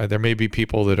 There may be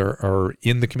people that are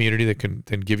in the community that can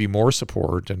then give you more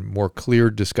support and more clear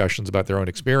discussions about their own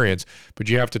experience, but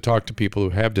you have to talk to people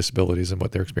who have disabilities and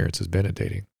what their experience has been in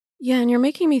dating. Yeah, and you're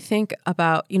making me think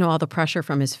about, all the pressure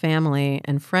from his family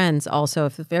and friends also,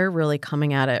 if they're really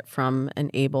coming at it from an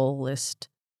ableist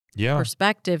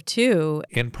perspective too.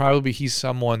 And probably he's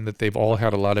someone that they've all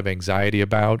had a lot of anxiety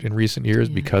about in recent years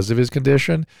because of his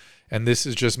condition. And this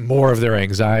is just more of their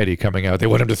anxiety coming out. They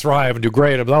want him to thrive and do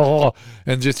great and blah, blah, blah.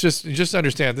 And just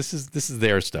understand this is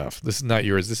their stuff. This is not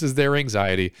yours. This is their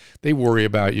anxiety. They worry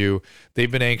about you.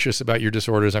 They've been anxious about your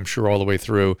disorders, I'm sure, all the way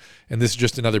through. And this is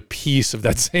just another piece of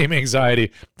that same anxiety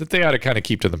that they ought to kind of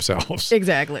keep to themselves.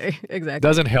 Exactly.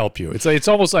 Doesn't help you. It's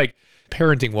almost like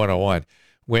parenting 101.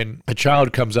 When a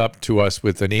child comes up to us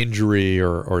with an injury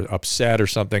or upset or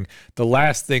something, the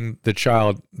last thing the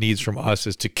child needs from us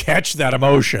is to catch that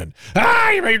emotion.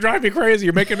 You drive me crazy.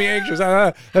 You're making me anxious.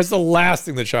 That's the last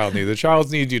thing the child needs. The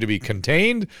child needs you to be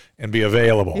contained and be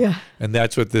available. Yeah. And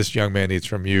that's what this young man needs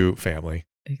from you, family.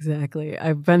 Exactly.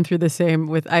 I've been through the same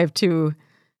I have two,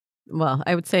 well,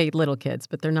 I would say little kids,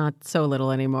 but they're not so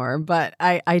little anymore. But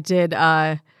I did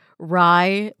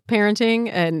Rye parenting,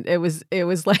 and it was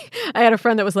like I had a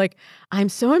friend that was like, I'm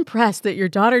so impressed that your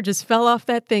daughter just fell off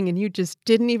that thing and you just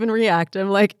didn't even react. I'm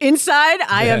like, inside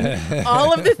I am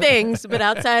all of the things, but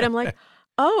outside I'm like,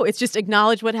 oh, it's just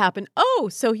acknowledge what happened. Oh,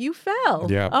 so you fell.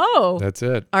 Yeah. Oh, that's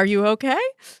it. Are you okay?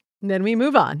 And then we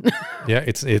move on. Yeah,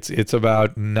 it's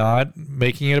about not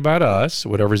making it about us.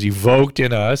 Whatever's evoked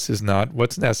in us is not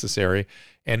what's necessary,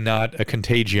 and not a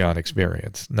contagion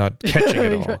experience, not catching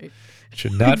it all. Right. It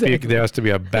should not be, there has to be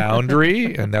a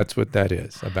boundary, and that's what that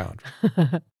is, a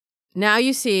boundary. Now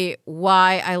you see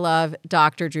why I love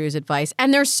Dr. Drew's advice.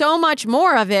 And there's so much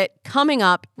more of it coming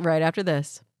up right after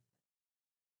this.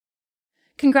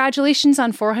 Congratulations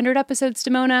on 400 episodes,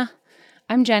 Damona.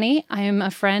 I'm Jenny. I am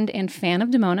a friend and fan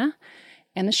of Damona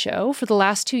and the show for the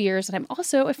last 2 years, and I'm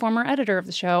also a former editor of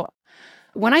the show.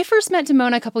 When I first met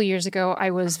Damona a couple years ago,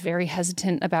 I was very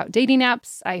hesitant about dating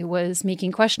apps. I was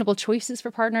making questionable choices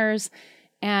for partners,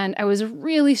 and I was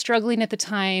really struggling at the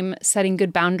time setting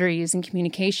good boundaries and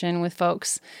communication with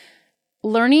folks.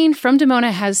 Learning from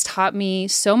Damona has taught me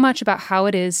so much about how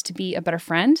it is to be a better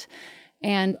friend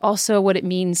and also what it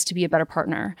means to be a better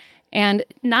partner. And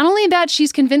not only that,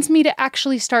 she's convinced me to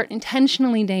actually start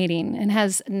intentionally dating and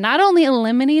has not only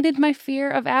eliminated my fear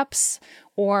of apps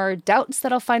or doubts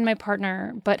that I'll find my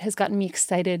partner, but has gotten me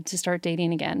excited to start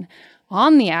dating again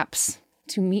on the apps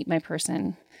to meet my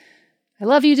person. I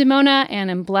love you, Damona,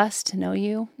 and I'm blessed to know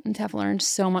you and to have learned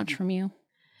so much from you.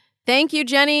 Thank you,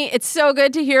 Jenny. It's so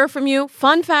good to hear from you.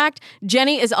 Fun fact,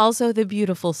 Jenny is also the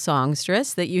beautiful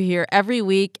songstress that you hear every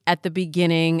week at the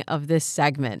beginning of this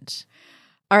segment.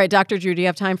 All right, Dr. Drew, do you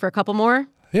have time for a couple more?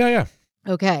 Yeah.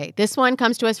 Okay, this one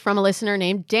comes to us from a listener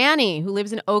named Danny, who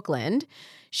lives in Oakland.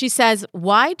 She says,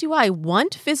 why do I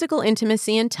want physical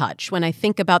intimacy and touch when I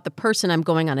think about the person I'm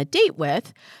going on a date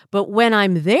with, but when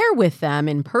I'm there with them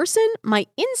in person, my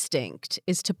instinct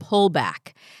is to pull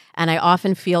back, and I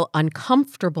often feel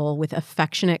uncomfortable with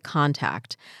affectionate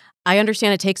contact. I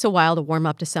understand it takes a while to warm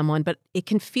up to someone, but it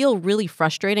can feel really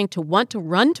frustrating to want to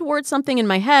run towards something in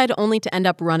my head only to end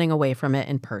up running away from it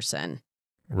in person.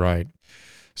 Right.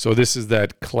 So this is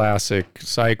that classic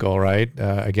cycle, right?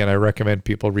 Again, I recommend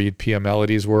people read Pia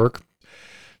Mellody's work.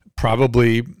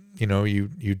 Probably,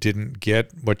 you didn't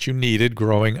get what you needed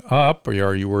growing up,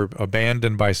 or you were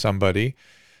abandoned by somebody,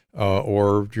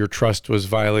 or your trust was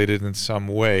violated in some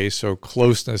way. So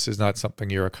closeness is not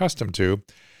something you're accustomed to.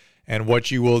 And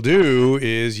what you will do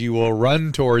is you will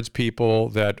run towards people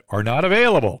that are not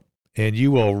available, and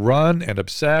you will run and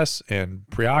obsess and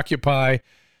preoccupy.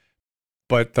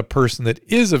 But the person that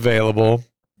is available,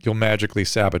 you'll magically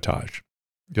sabotage.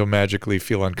 You'll magically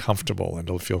feel uncomfortable, and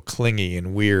it'll feel clingy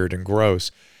and weird and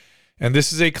gross. And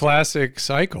this is a classic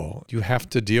cycle. You have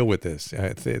to deal with this.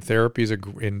 Therapy is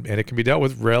and it can be dealt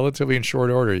with relatively in short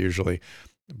order usually.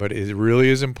 But it really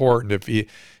is important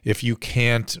if you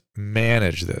can't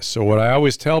manage this. So what I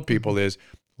always tell people is,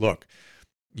 look,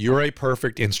 you're a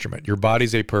perfect instrument. Your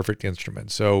body's a perfect instrument.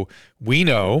 So we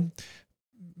know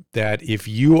that if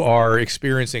you are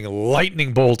experiencing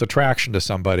lightning bolt attraction to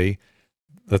somebody,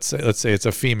 let's say it's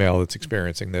a female that's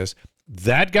experiencing this,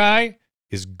 that guy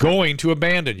is going to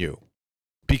abandon you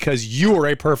because you are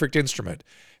a perfect instrument.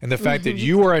 And the fact that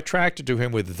you are attracted to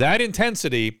him with that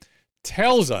intensity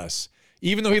tells us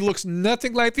Even though he looks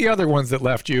nothing like the other ones that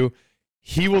left you,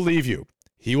 he will leave you.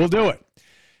 He will do it.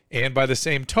 And by the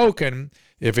same token,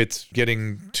 if it's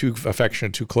getting too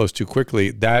affectionate, too close, too quickly,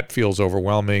 that feels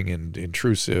overwhelming and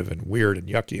intrusive and weird and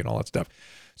yucky and all that stuff.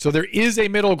 So there is a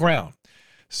middle ground.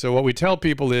 So what we tell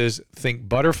people is think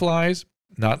butterflies,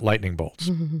 not lightning bolts.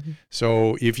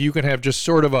 So if you can have just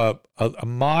sort of a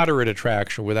moderate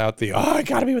attraction without the, I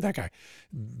got to be with that guy,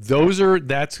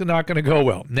 that's not going to go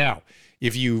well. Now,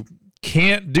 if you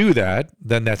can't do that,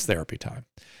 then that's therapy time.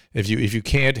 If you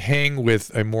can't hang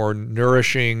with a more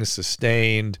nourishing,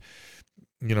 sustained,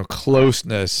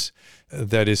 closeness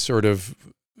that is sort of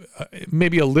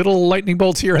maybe a little lightning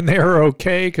bolts here and there are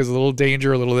okay, because a little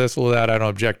danger, a little this, a little that, I don't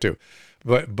object to.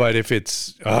 But if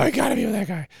it's, I got to be with that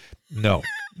guy. No,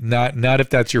 not if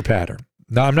that's your pattern.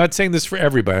 No, I'm not saying this for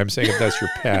everybody. I'm saying if that's your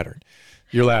pattern.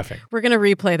 You're laughing. We're going to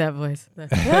replay that voice.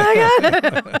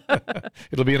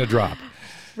 It'll be in a drop.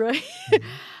 Right.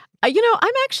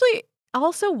 I'm actually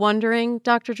also wondering,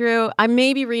 Dr. Drew, I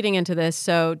may be reading into this,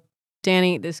 so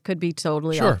Danny, this could be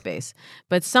totally off base.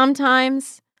 But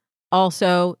sometimes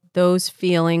also those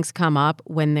feelings come up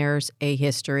when there's a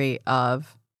history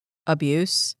of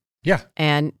abuse. Yeah.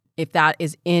 And if that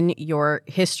is in your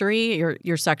history,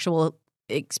 your sexual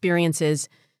experiences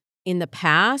in the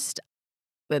past,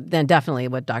 then definitely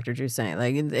what Dr. Drew's saying,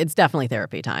 like it's definitely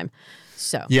therapy time.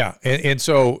 So yeah,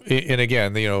 and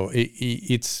again,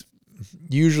 it's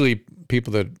usually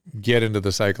people that get into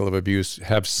the cycle of abuse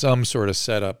have some sort of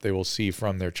setup they will see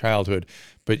from their childhood.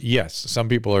 But yes, some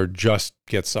people are just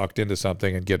get sucked into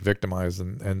something and get victimized,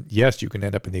 and yes, you can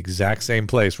end up in the exact same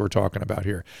place we're talking about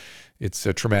here. It's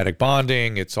a traumatic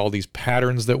bonding. It's all these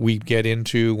patterns that we get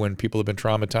into when people have been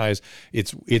traumatized.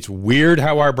 It's weird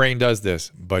how our brain does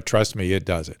this, but trust me, it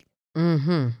does it.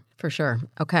 For sure.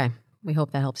 Okay. We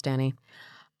hope that helps, Danny.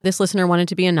 This listener wanted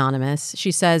to be anonymous.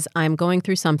 She says, I'm going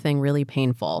through something really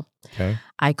painful. Okay.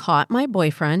 I caught my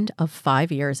boyfriend of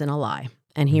 5 years in a lie,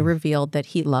 and he revealed that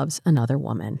he loves another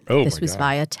woman. Oh, this was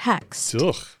via text.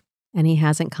 Ugh. And he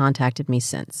hasn't contacted me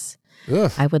since.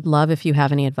 Ugh. I would love if you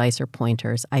have any advice or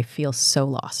pointers. I feel so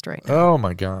lost right now. Oh,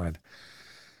 my God.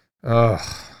 Ugh.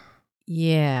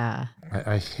 Yeah.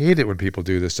 I hate it when people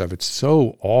do this stuff. It's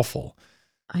so awful.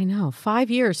 I know.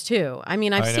 5 years, too. I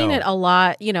mean, I've seen it a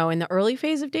lot, in the early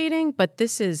phase of dating, but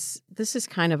this is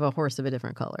kind of a horse of a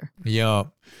different color. Yeah.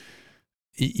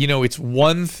 It's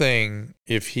one thing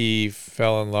if he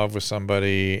fell in love with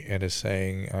somebody and is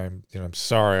saying, I'm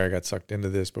sorry I got sucked into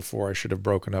this before. I should have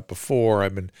broken up before.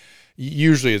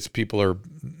 Usually it's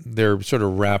they're sort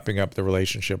of wrapping up the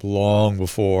relationship long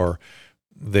before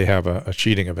they have a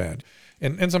cheating event.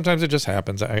 And sometimes it just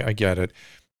happens. I get it.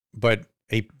 But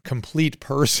a complete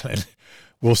person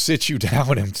will sit you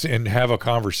down and have a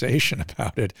conversation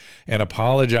about it and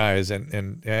apologize and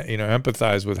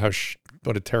empathize with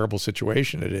what a terrible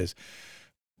situation it is.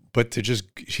 But he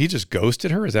just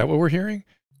ghosted her? Is that what we're hearing?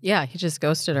 Yeah, he just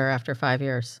ghosted her after 5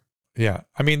 years. Yeah.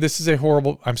 I mean, this is a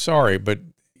horrible, I'm sorry, but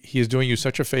he is doing you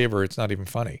such a favor, it's not even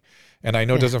funny. And I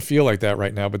know it doesn't feel like that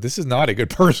right now, but this is not a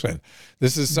good person.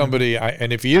 This is somebody,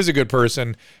 and if he is a good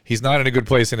person, he's not in a good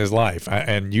place in his life,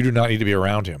 and you do not need to be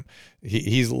around him.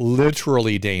 He's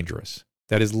literally dangerous.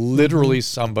 That is literally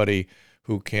somebody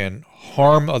who can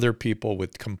harm other people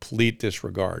with complete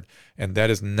disregard, and that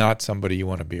is not somebody you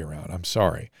want to be around. I'm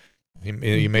sorry.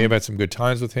 You may have had some good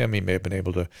times with him. He may have been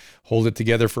able to hold it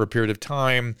together for a period of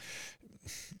time.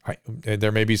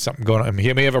 There may be something going on.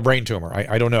 He may have a brain tumor.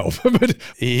 I don't know. But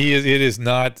it is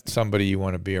not somebody you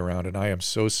want to be around. And I am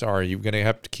so sorry. You're going to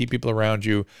have to keep people around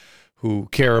you who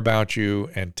care about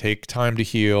you and take time to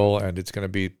heal. And it's going to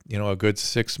be, a good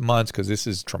 6 months because this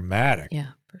is traumatic.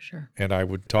 Yeah, for sure. And I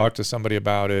would talk to somebody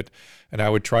about it. And I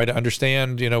would try to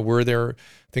understand, were there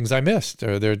things I missed?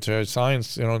 Are there signs,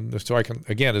 so I can,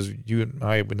 again, as you and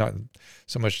I would not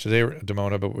so much today,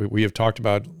 Damona, but we have talked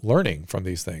about learning from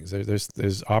these things.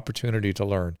 There's opportunity to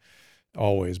learn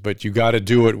always, but you got to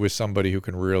do it with somebody who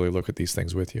can really look at these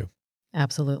things with you.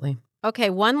 Absolutely. Okay,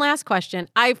 one last question.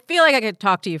 I feel like I could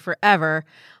talk to you forever.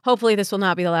 Hopefully this will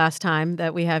not be the last time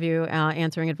that we have you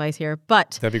answering advice here,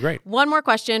 but that'd be great. One more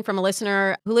question from a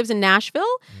listener who lives in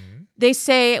Nashville. They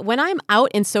say, when I'm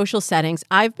out in social settings,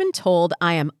 I've been told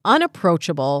I am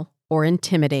unapproachable or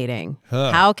intimidating.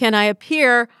 How can I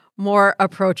appear more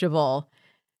approachable?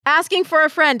 Asking for a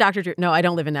friend, Dr. Drew. No, I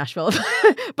don't live in Nashville.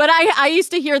 But I used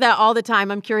to hear that all the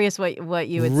time. I'm curious what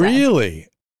you would say. Really?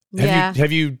 Yeah.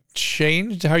 Have you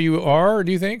changed how you are,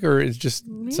 do you think? Or it's just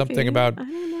Maybe. something about... I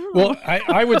don't know. Well,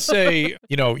 I would say,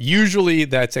 usually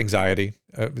that's anxiety.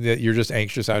 That you're just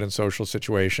anxious out in social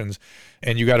situations,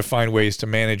 and you got to find ways to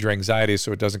manage your anxiety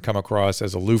so it doesn't come across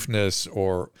as aloofness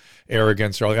or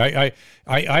arrogance. Or I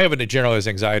have a generalized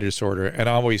anxiety disorder, and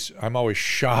I'm always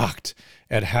shocked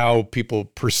at how people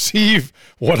perceive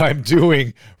what I'm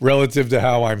doing relative to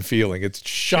how I'm feeling. It's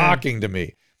shocking to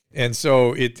me. And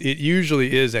so it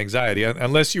usually is anxiety,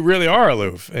 unless you really are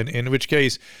aloof, and in which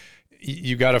case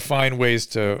you got to find ways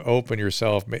to open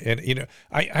yourself. And,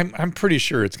 I'm pretty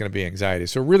sure it's going to be anxiety.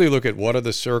 So really look at what are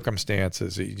the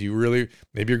circumstances. Do you really,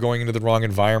 maybe you're going into the wrong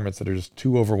environments that are just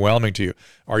too overwhelming to you.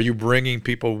 Are you bringing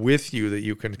people with you that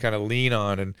you can kind of lean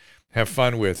on and have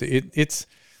fun with? It's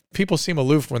people seem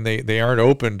aloof when they aren't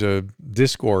open to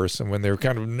discourse, and when they're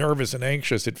kind of nervous and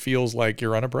anxious, it feels like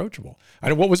you're unapproachable.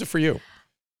 What was it for you?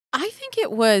 I think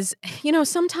it was,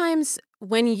 sometimes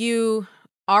when you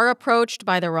are approached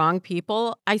by the wrong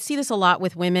people, I see this a lot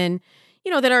with women,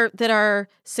 that are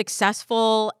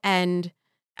successful and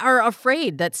are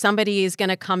afraid that somebody is going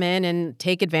to come in and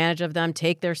take advantage of them,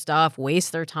 take their stuff,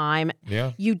 waste their time.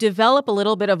 Yeah. You develop a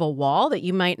little bit of a wall that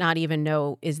you might not even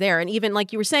know is there. And even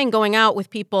like you were saying, going out with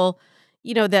people,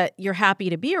 that you're happy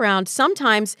to be around,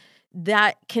 sometimes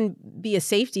that can be a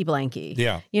safety blanket.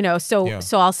 Yeah. So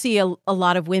I'll see a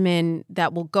lot of women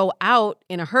that will go out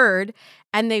in a herd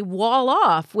and they wall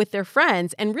off with their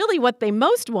friends. And really what they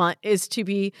most want is to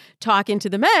be talking to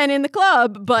the men in the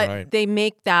club, but they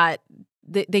make that,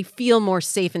 they feel more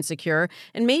safe and secure.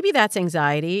 And maybe that's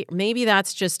anxiety. Maybe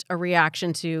that's just a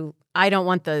reaction to, I don't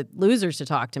want the losers to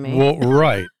talk to me. Well,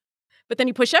 right. But then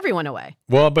you push everyone away.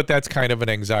 Well, but that's kind of an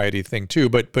anxiety thing too.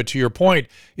 But to your point,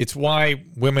 it's why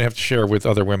women have to share with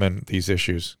other women these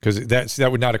issues, because that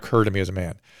would not occur to me as a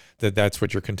man. That's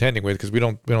what you're contending with, because we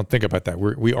don't think about that.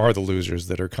 We are the losers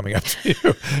that are coming up to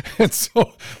you,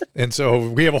 and so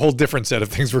we have a whole different set of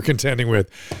things we're contending with,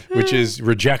 which is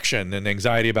rejection and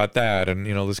anxiety about that, and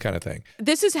this kind of thing.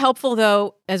 This is helpful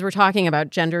though, as we're talking about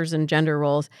genders and gender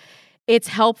roles. It's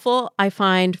helpful, I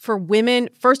find, for women,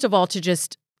 first of all, to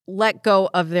just let go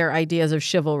of their ideas of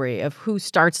chivalry, of who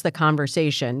starts the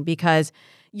conversation, because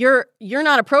you're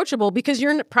not approachable because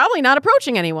you're probably not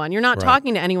approaching anyone. You're not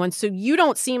talking to anyone. So you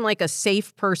don't seem like a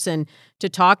safe person to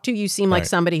talk to. You seem like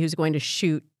somebody who's going to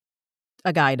shoot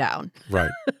a guy down.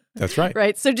 Right. That's right.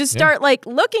 Right. So just start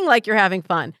looking like you're having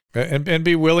fun. And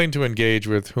be willing to engage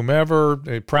with whomever.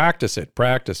 Practice it.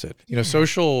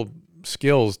 Social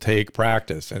skills take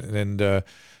practice. And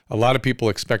a lot of people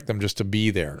expect them just to be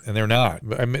there, and they're not.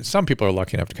 I mean, some people are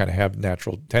lucky enough to kind of have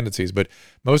natural tendencies, but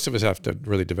most of us have to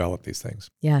really develop these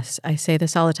things. Yes, I say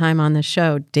this all the time on this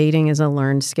show. Dating is a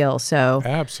learned skill. So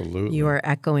absolutely, you are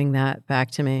echoing that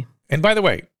back to me. And by the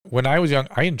way, when I was young,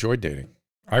 I enjoyed dating.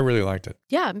 I really liked it.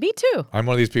 Yeah, me too. I'm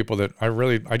one of these people that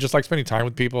I just like spending time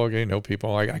with people, getting to know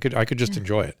people. I could just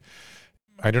enjoy it.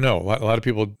 I don't know. A lot of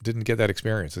people didn't get that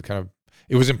experience.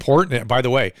 It was important. By the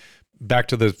way, back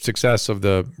to the success of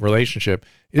the relationship,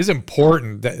 is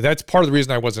important. That's part of the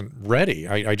reason I wasn't ready.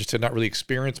 I just had not really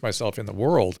experienced myself in the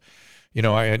world.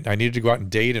 I needed to go out and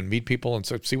date and meet people and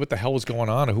see what the hell was going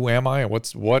on and who am I and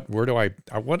what's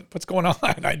going on.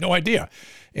 I had no idea.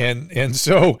 And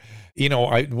so,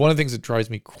 one of the things that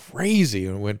drives me crazy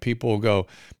when people go,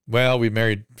 well, we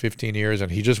married 15 years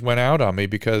and he just went out on me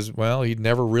because, well, he'd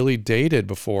never really dated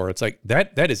before. It's like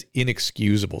that is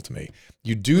inexcusable to me.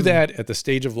 You do that at the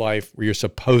stage of life where you're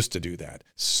supposed to do that.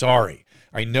 Sorry.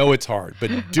 I know it's hard,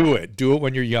 but do it. Do it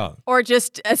when you're young. Or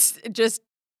just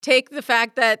take the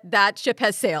fact that ship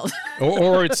has sailed.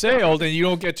 or it sailed and you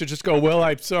don't get to just go, well,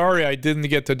 I'm sorry, I didn't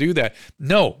get to do that.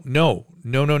 No.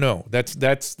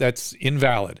 That's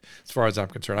invalid as far as I'm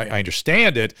concerned. I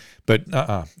understand it, but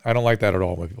I don't like that at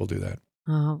all when people do that.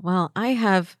 Oh, well, I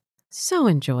have so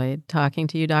enjoyed talking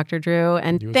to you, Dr. Drew,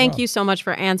 and thank you so much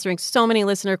for answering so many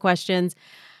listener questions.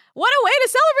 What a way to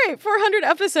celebrate 400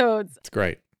 episodes. It's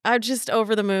great. I'm just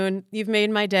over the moon. You've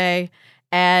made my day.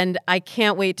 And I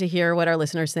can't wait to hear what our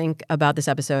listeners think about this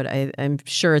episode. I'm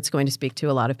sure it's going to speak to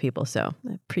a lot of people. So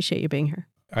I appreciate you being here.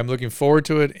 I'm looking forward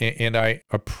to it. And I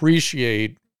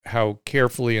appreciate how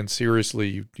carefully and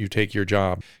seriously you take your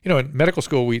job. In medical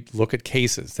school, we look at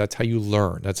cases. That's how you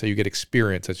learn. That's how you get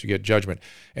experience. That's how you get judgment.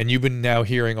 And you've been now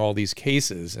hearing all these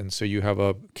cases. And so you have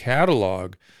a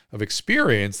catalog of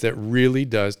experience that really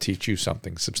does teach you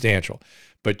something substantial.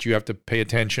 But you have to pay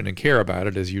attention and care about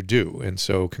it as you do. And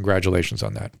so congratulations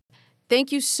on that.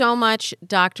 Thank you so much,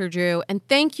 Dr. Drew. And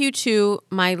thank you to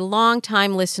my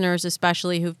longtime listeners,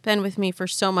 especially who've been with me for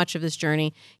so much of this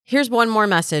journey. Here's one more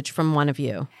message from one of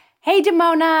you. Hey,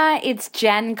 Damona. It's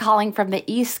Jen calling from the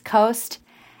East Coast.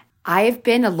 I've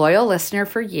been a loyal listener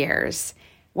for years.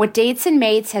 What Dates and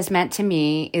Mates has meant to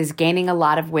me is gaining a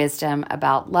lot of wisdom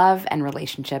about love and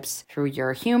relationships through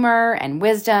your humor and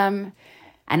wisdom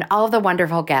and all the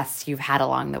wonderful guests you've had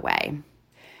along the way.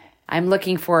 I'm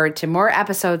looking forward to more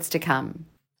episodes to come.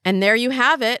 And there you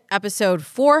have it, episode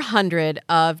 400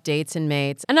 of Dates and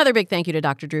Mates. Another big thank you to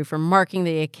Dr. Drew for marking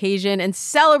the occasion and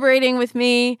celebrating with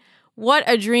me. What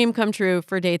a dream come true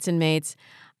for Dates and Mates.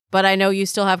 But I know you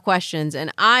still have questions,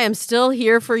 and I am still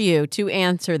here for you to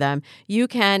answer them. You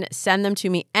can send them to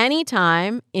me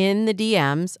anytime in the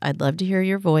DMs. I'd love to hear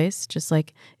your voice. Just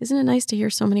like, isn't it nice to hear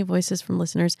so many voices from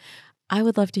listeners? I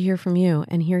would love to hear from you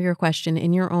and hear your question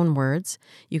in your own words.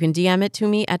 You can DM it to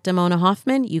me at Damona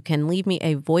Hoffman. You can leave me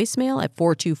a voicemail at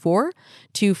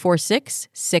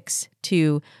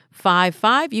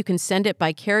 424-246-6255. You can send it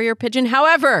by carrier pigeon.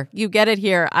 However you get it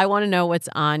here, I want to know what's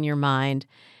on your mind.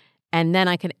 And then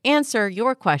I can answer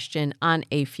your question on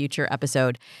a future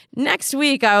episode. Next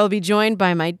week, I will be joined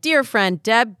by my dear friend,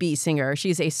 Deb Biesinger.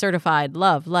 She's a certified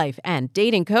love, life, and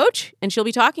dating coach, and she'll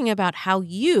be talking about how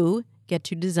you get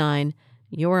to design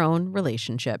your own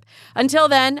relationship. Until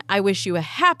then, I wish you a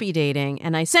happy dating,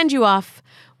 and I send you off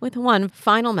with one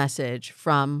final message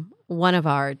from one of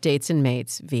our Dates and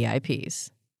Mates VIPs.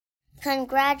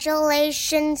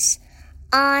 Congratulations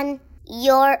on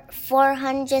your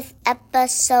 400th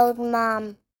episode,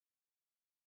 Mom.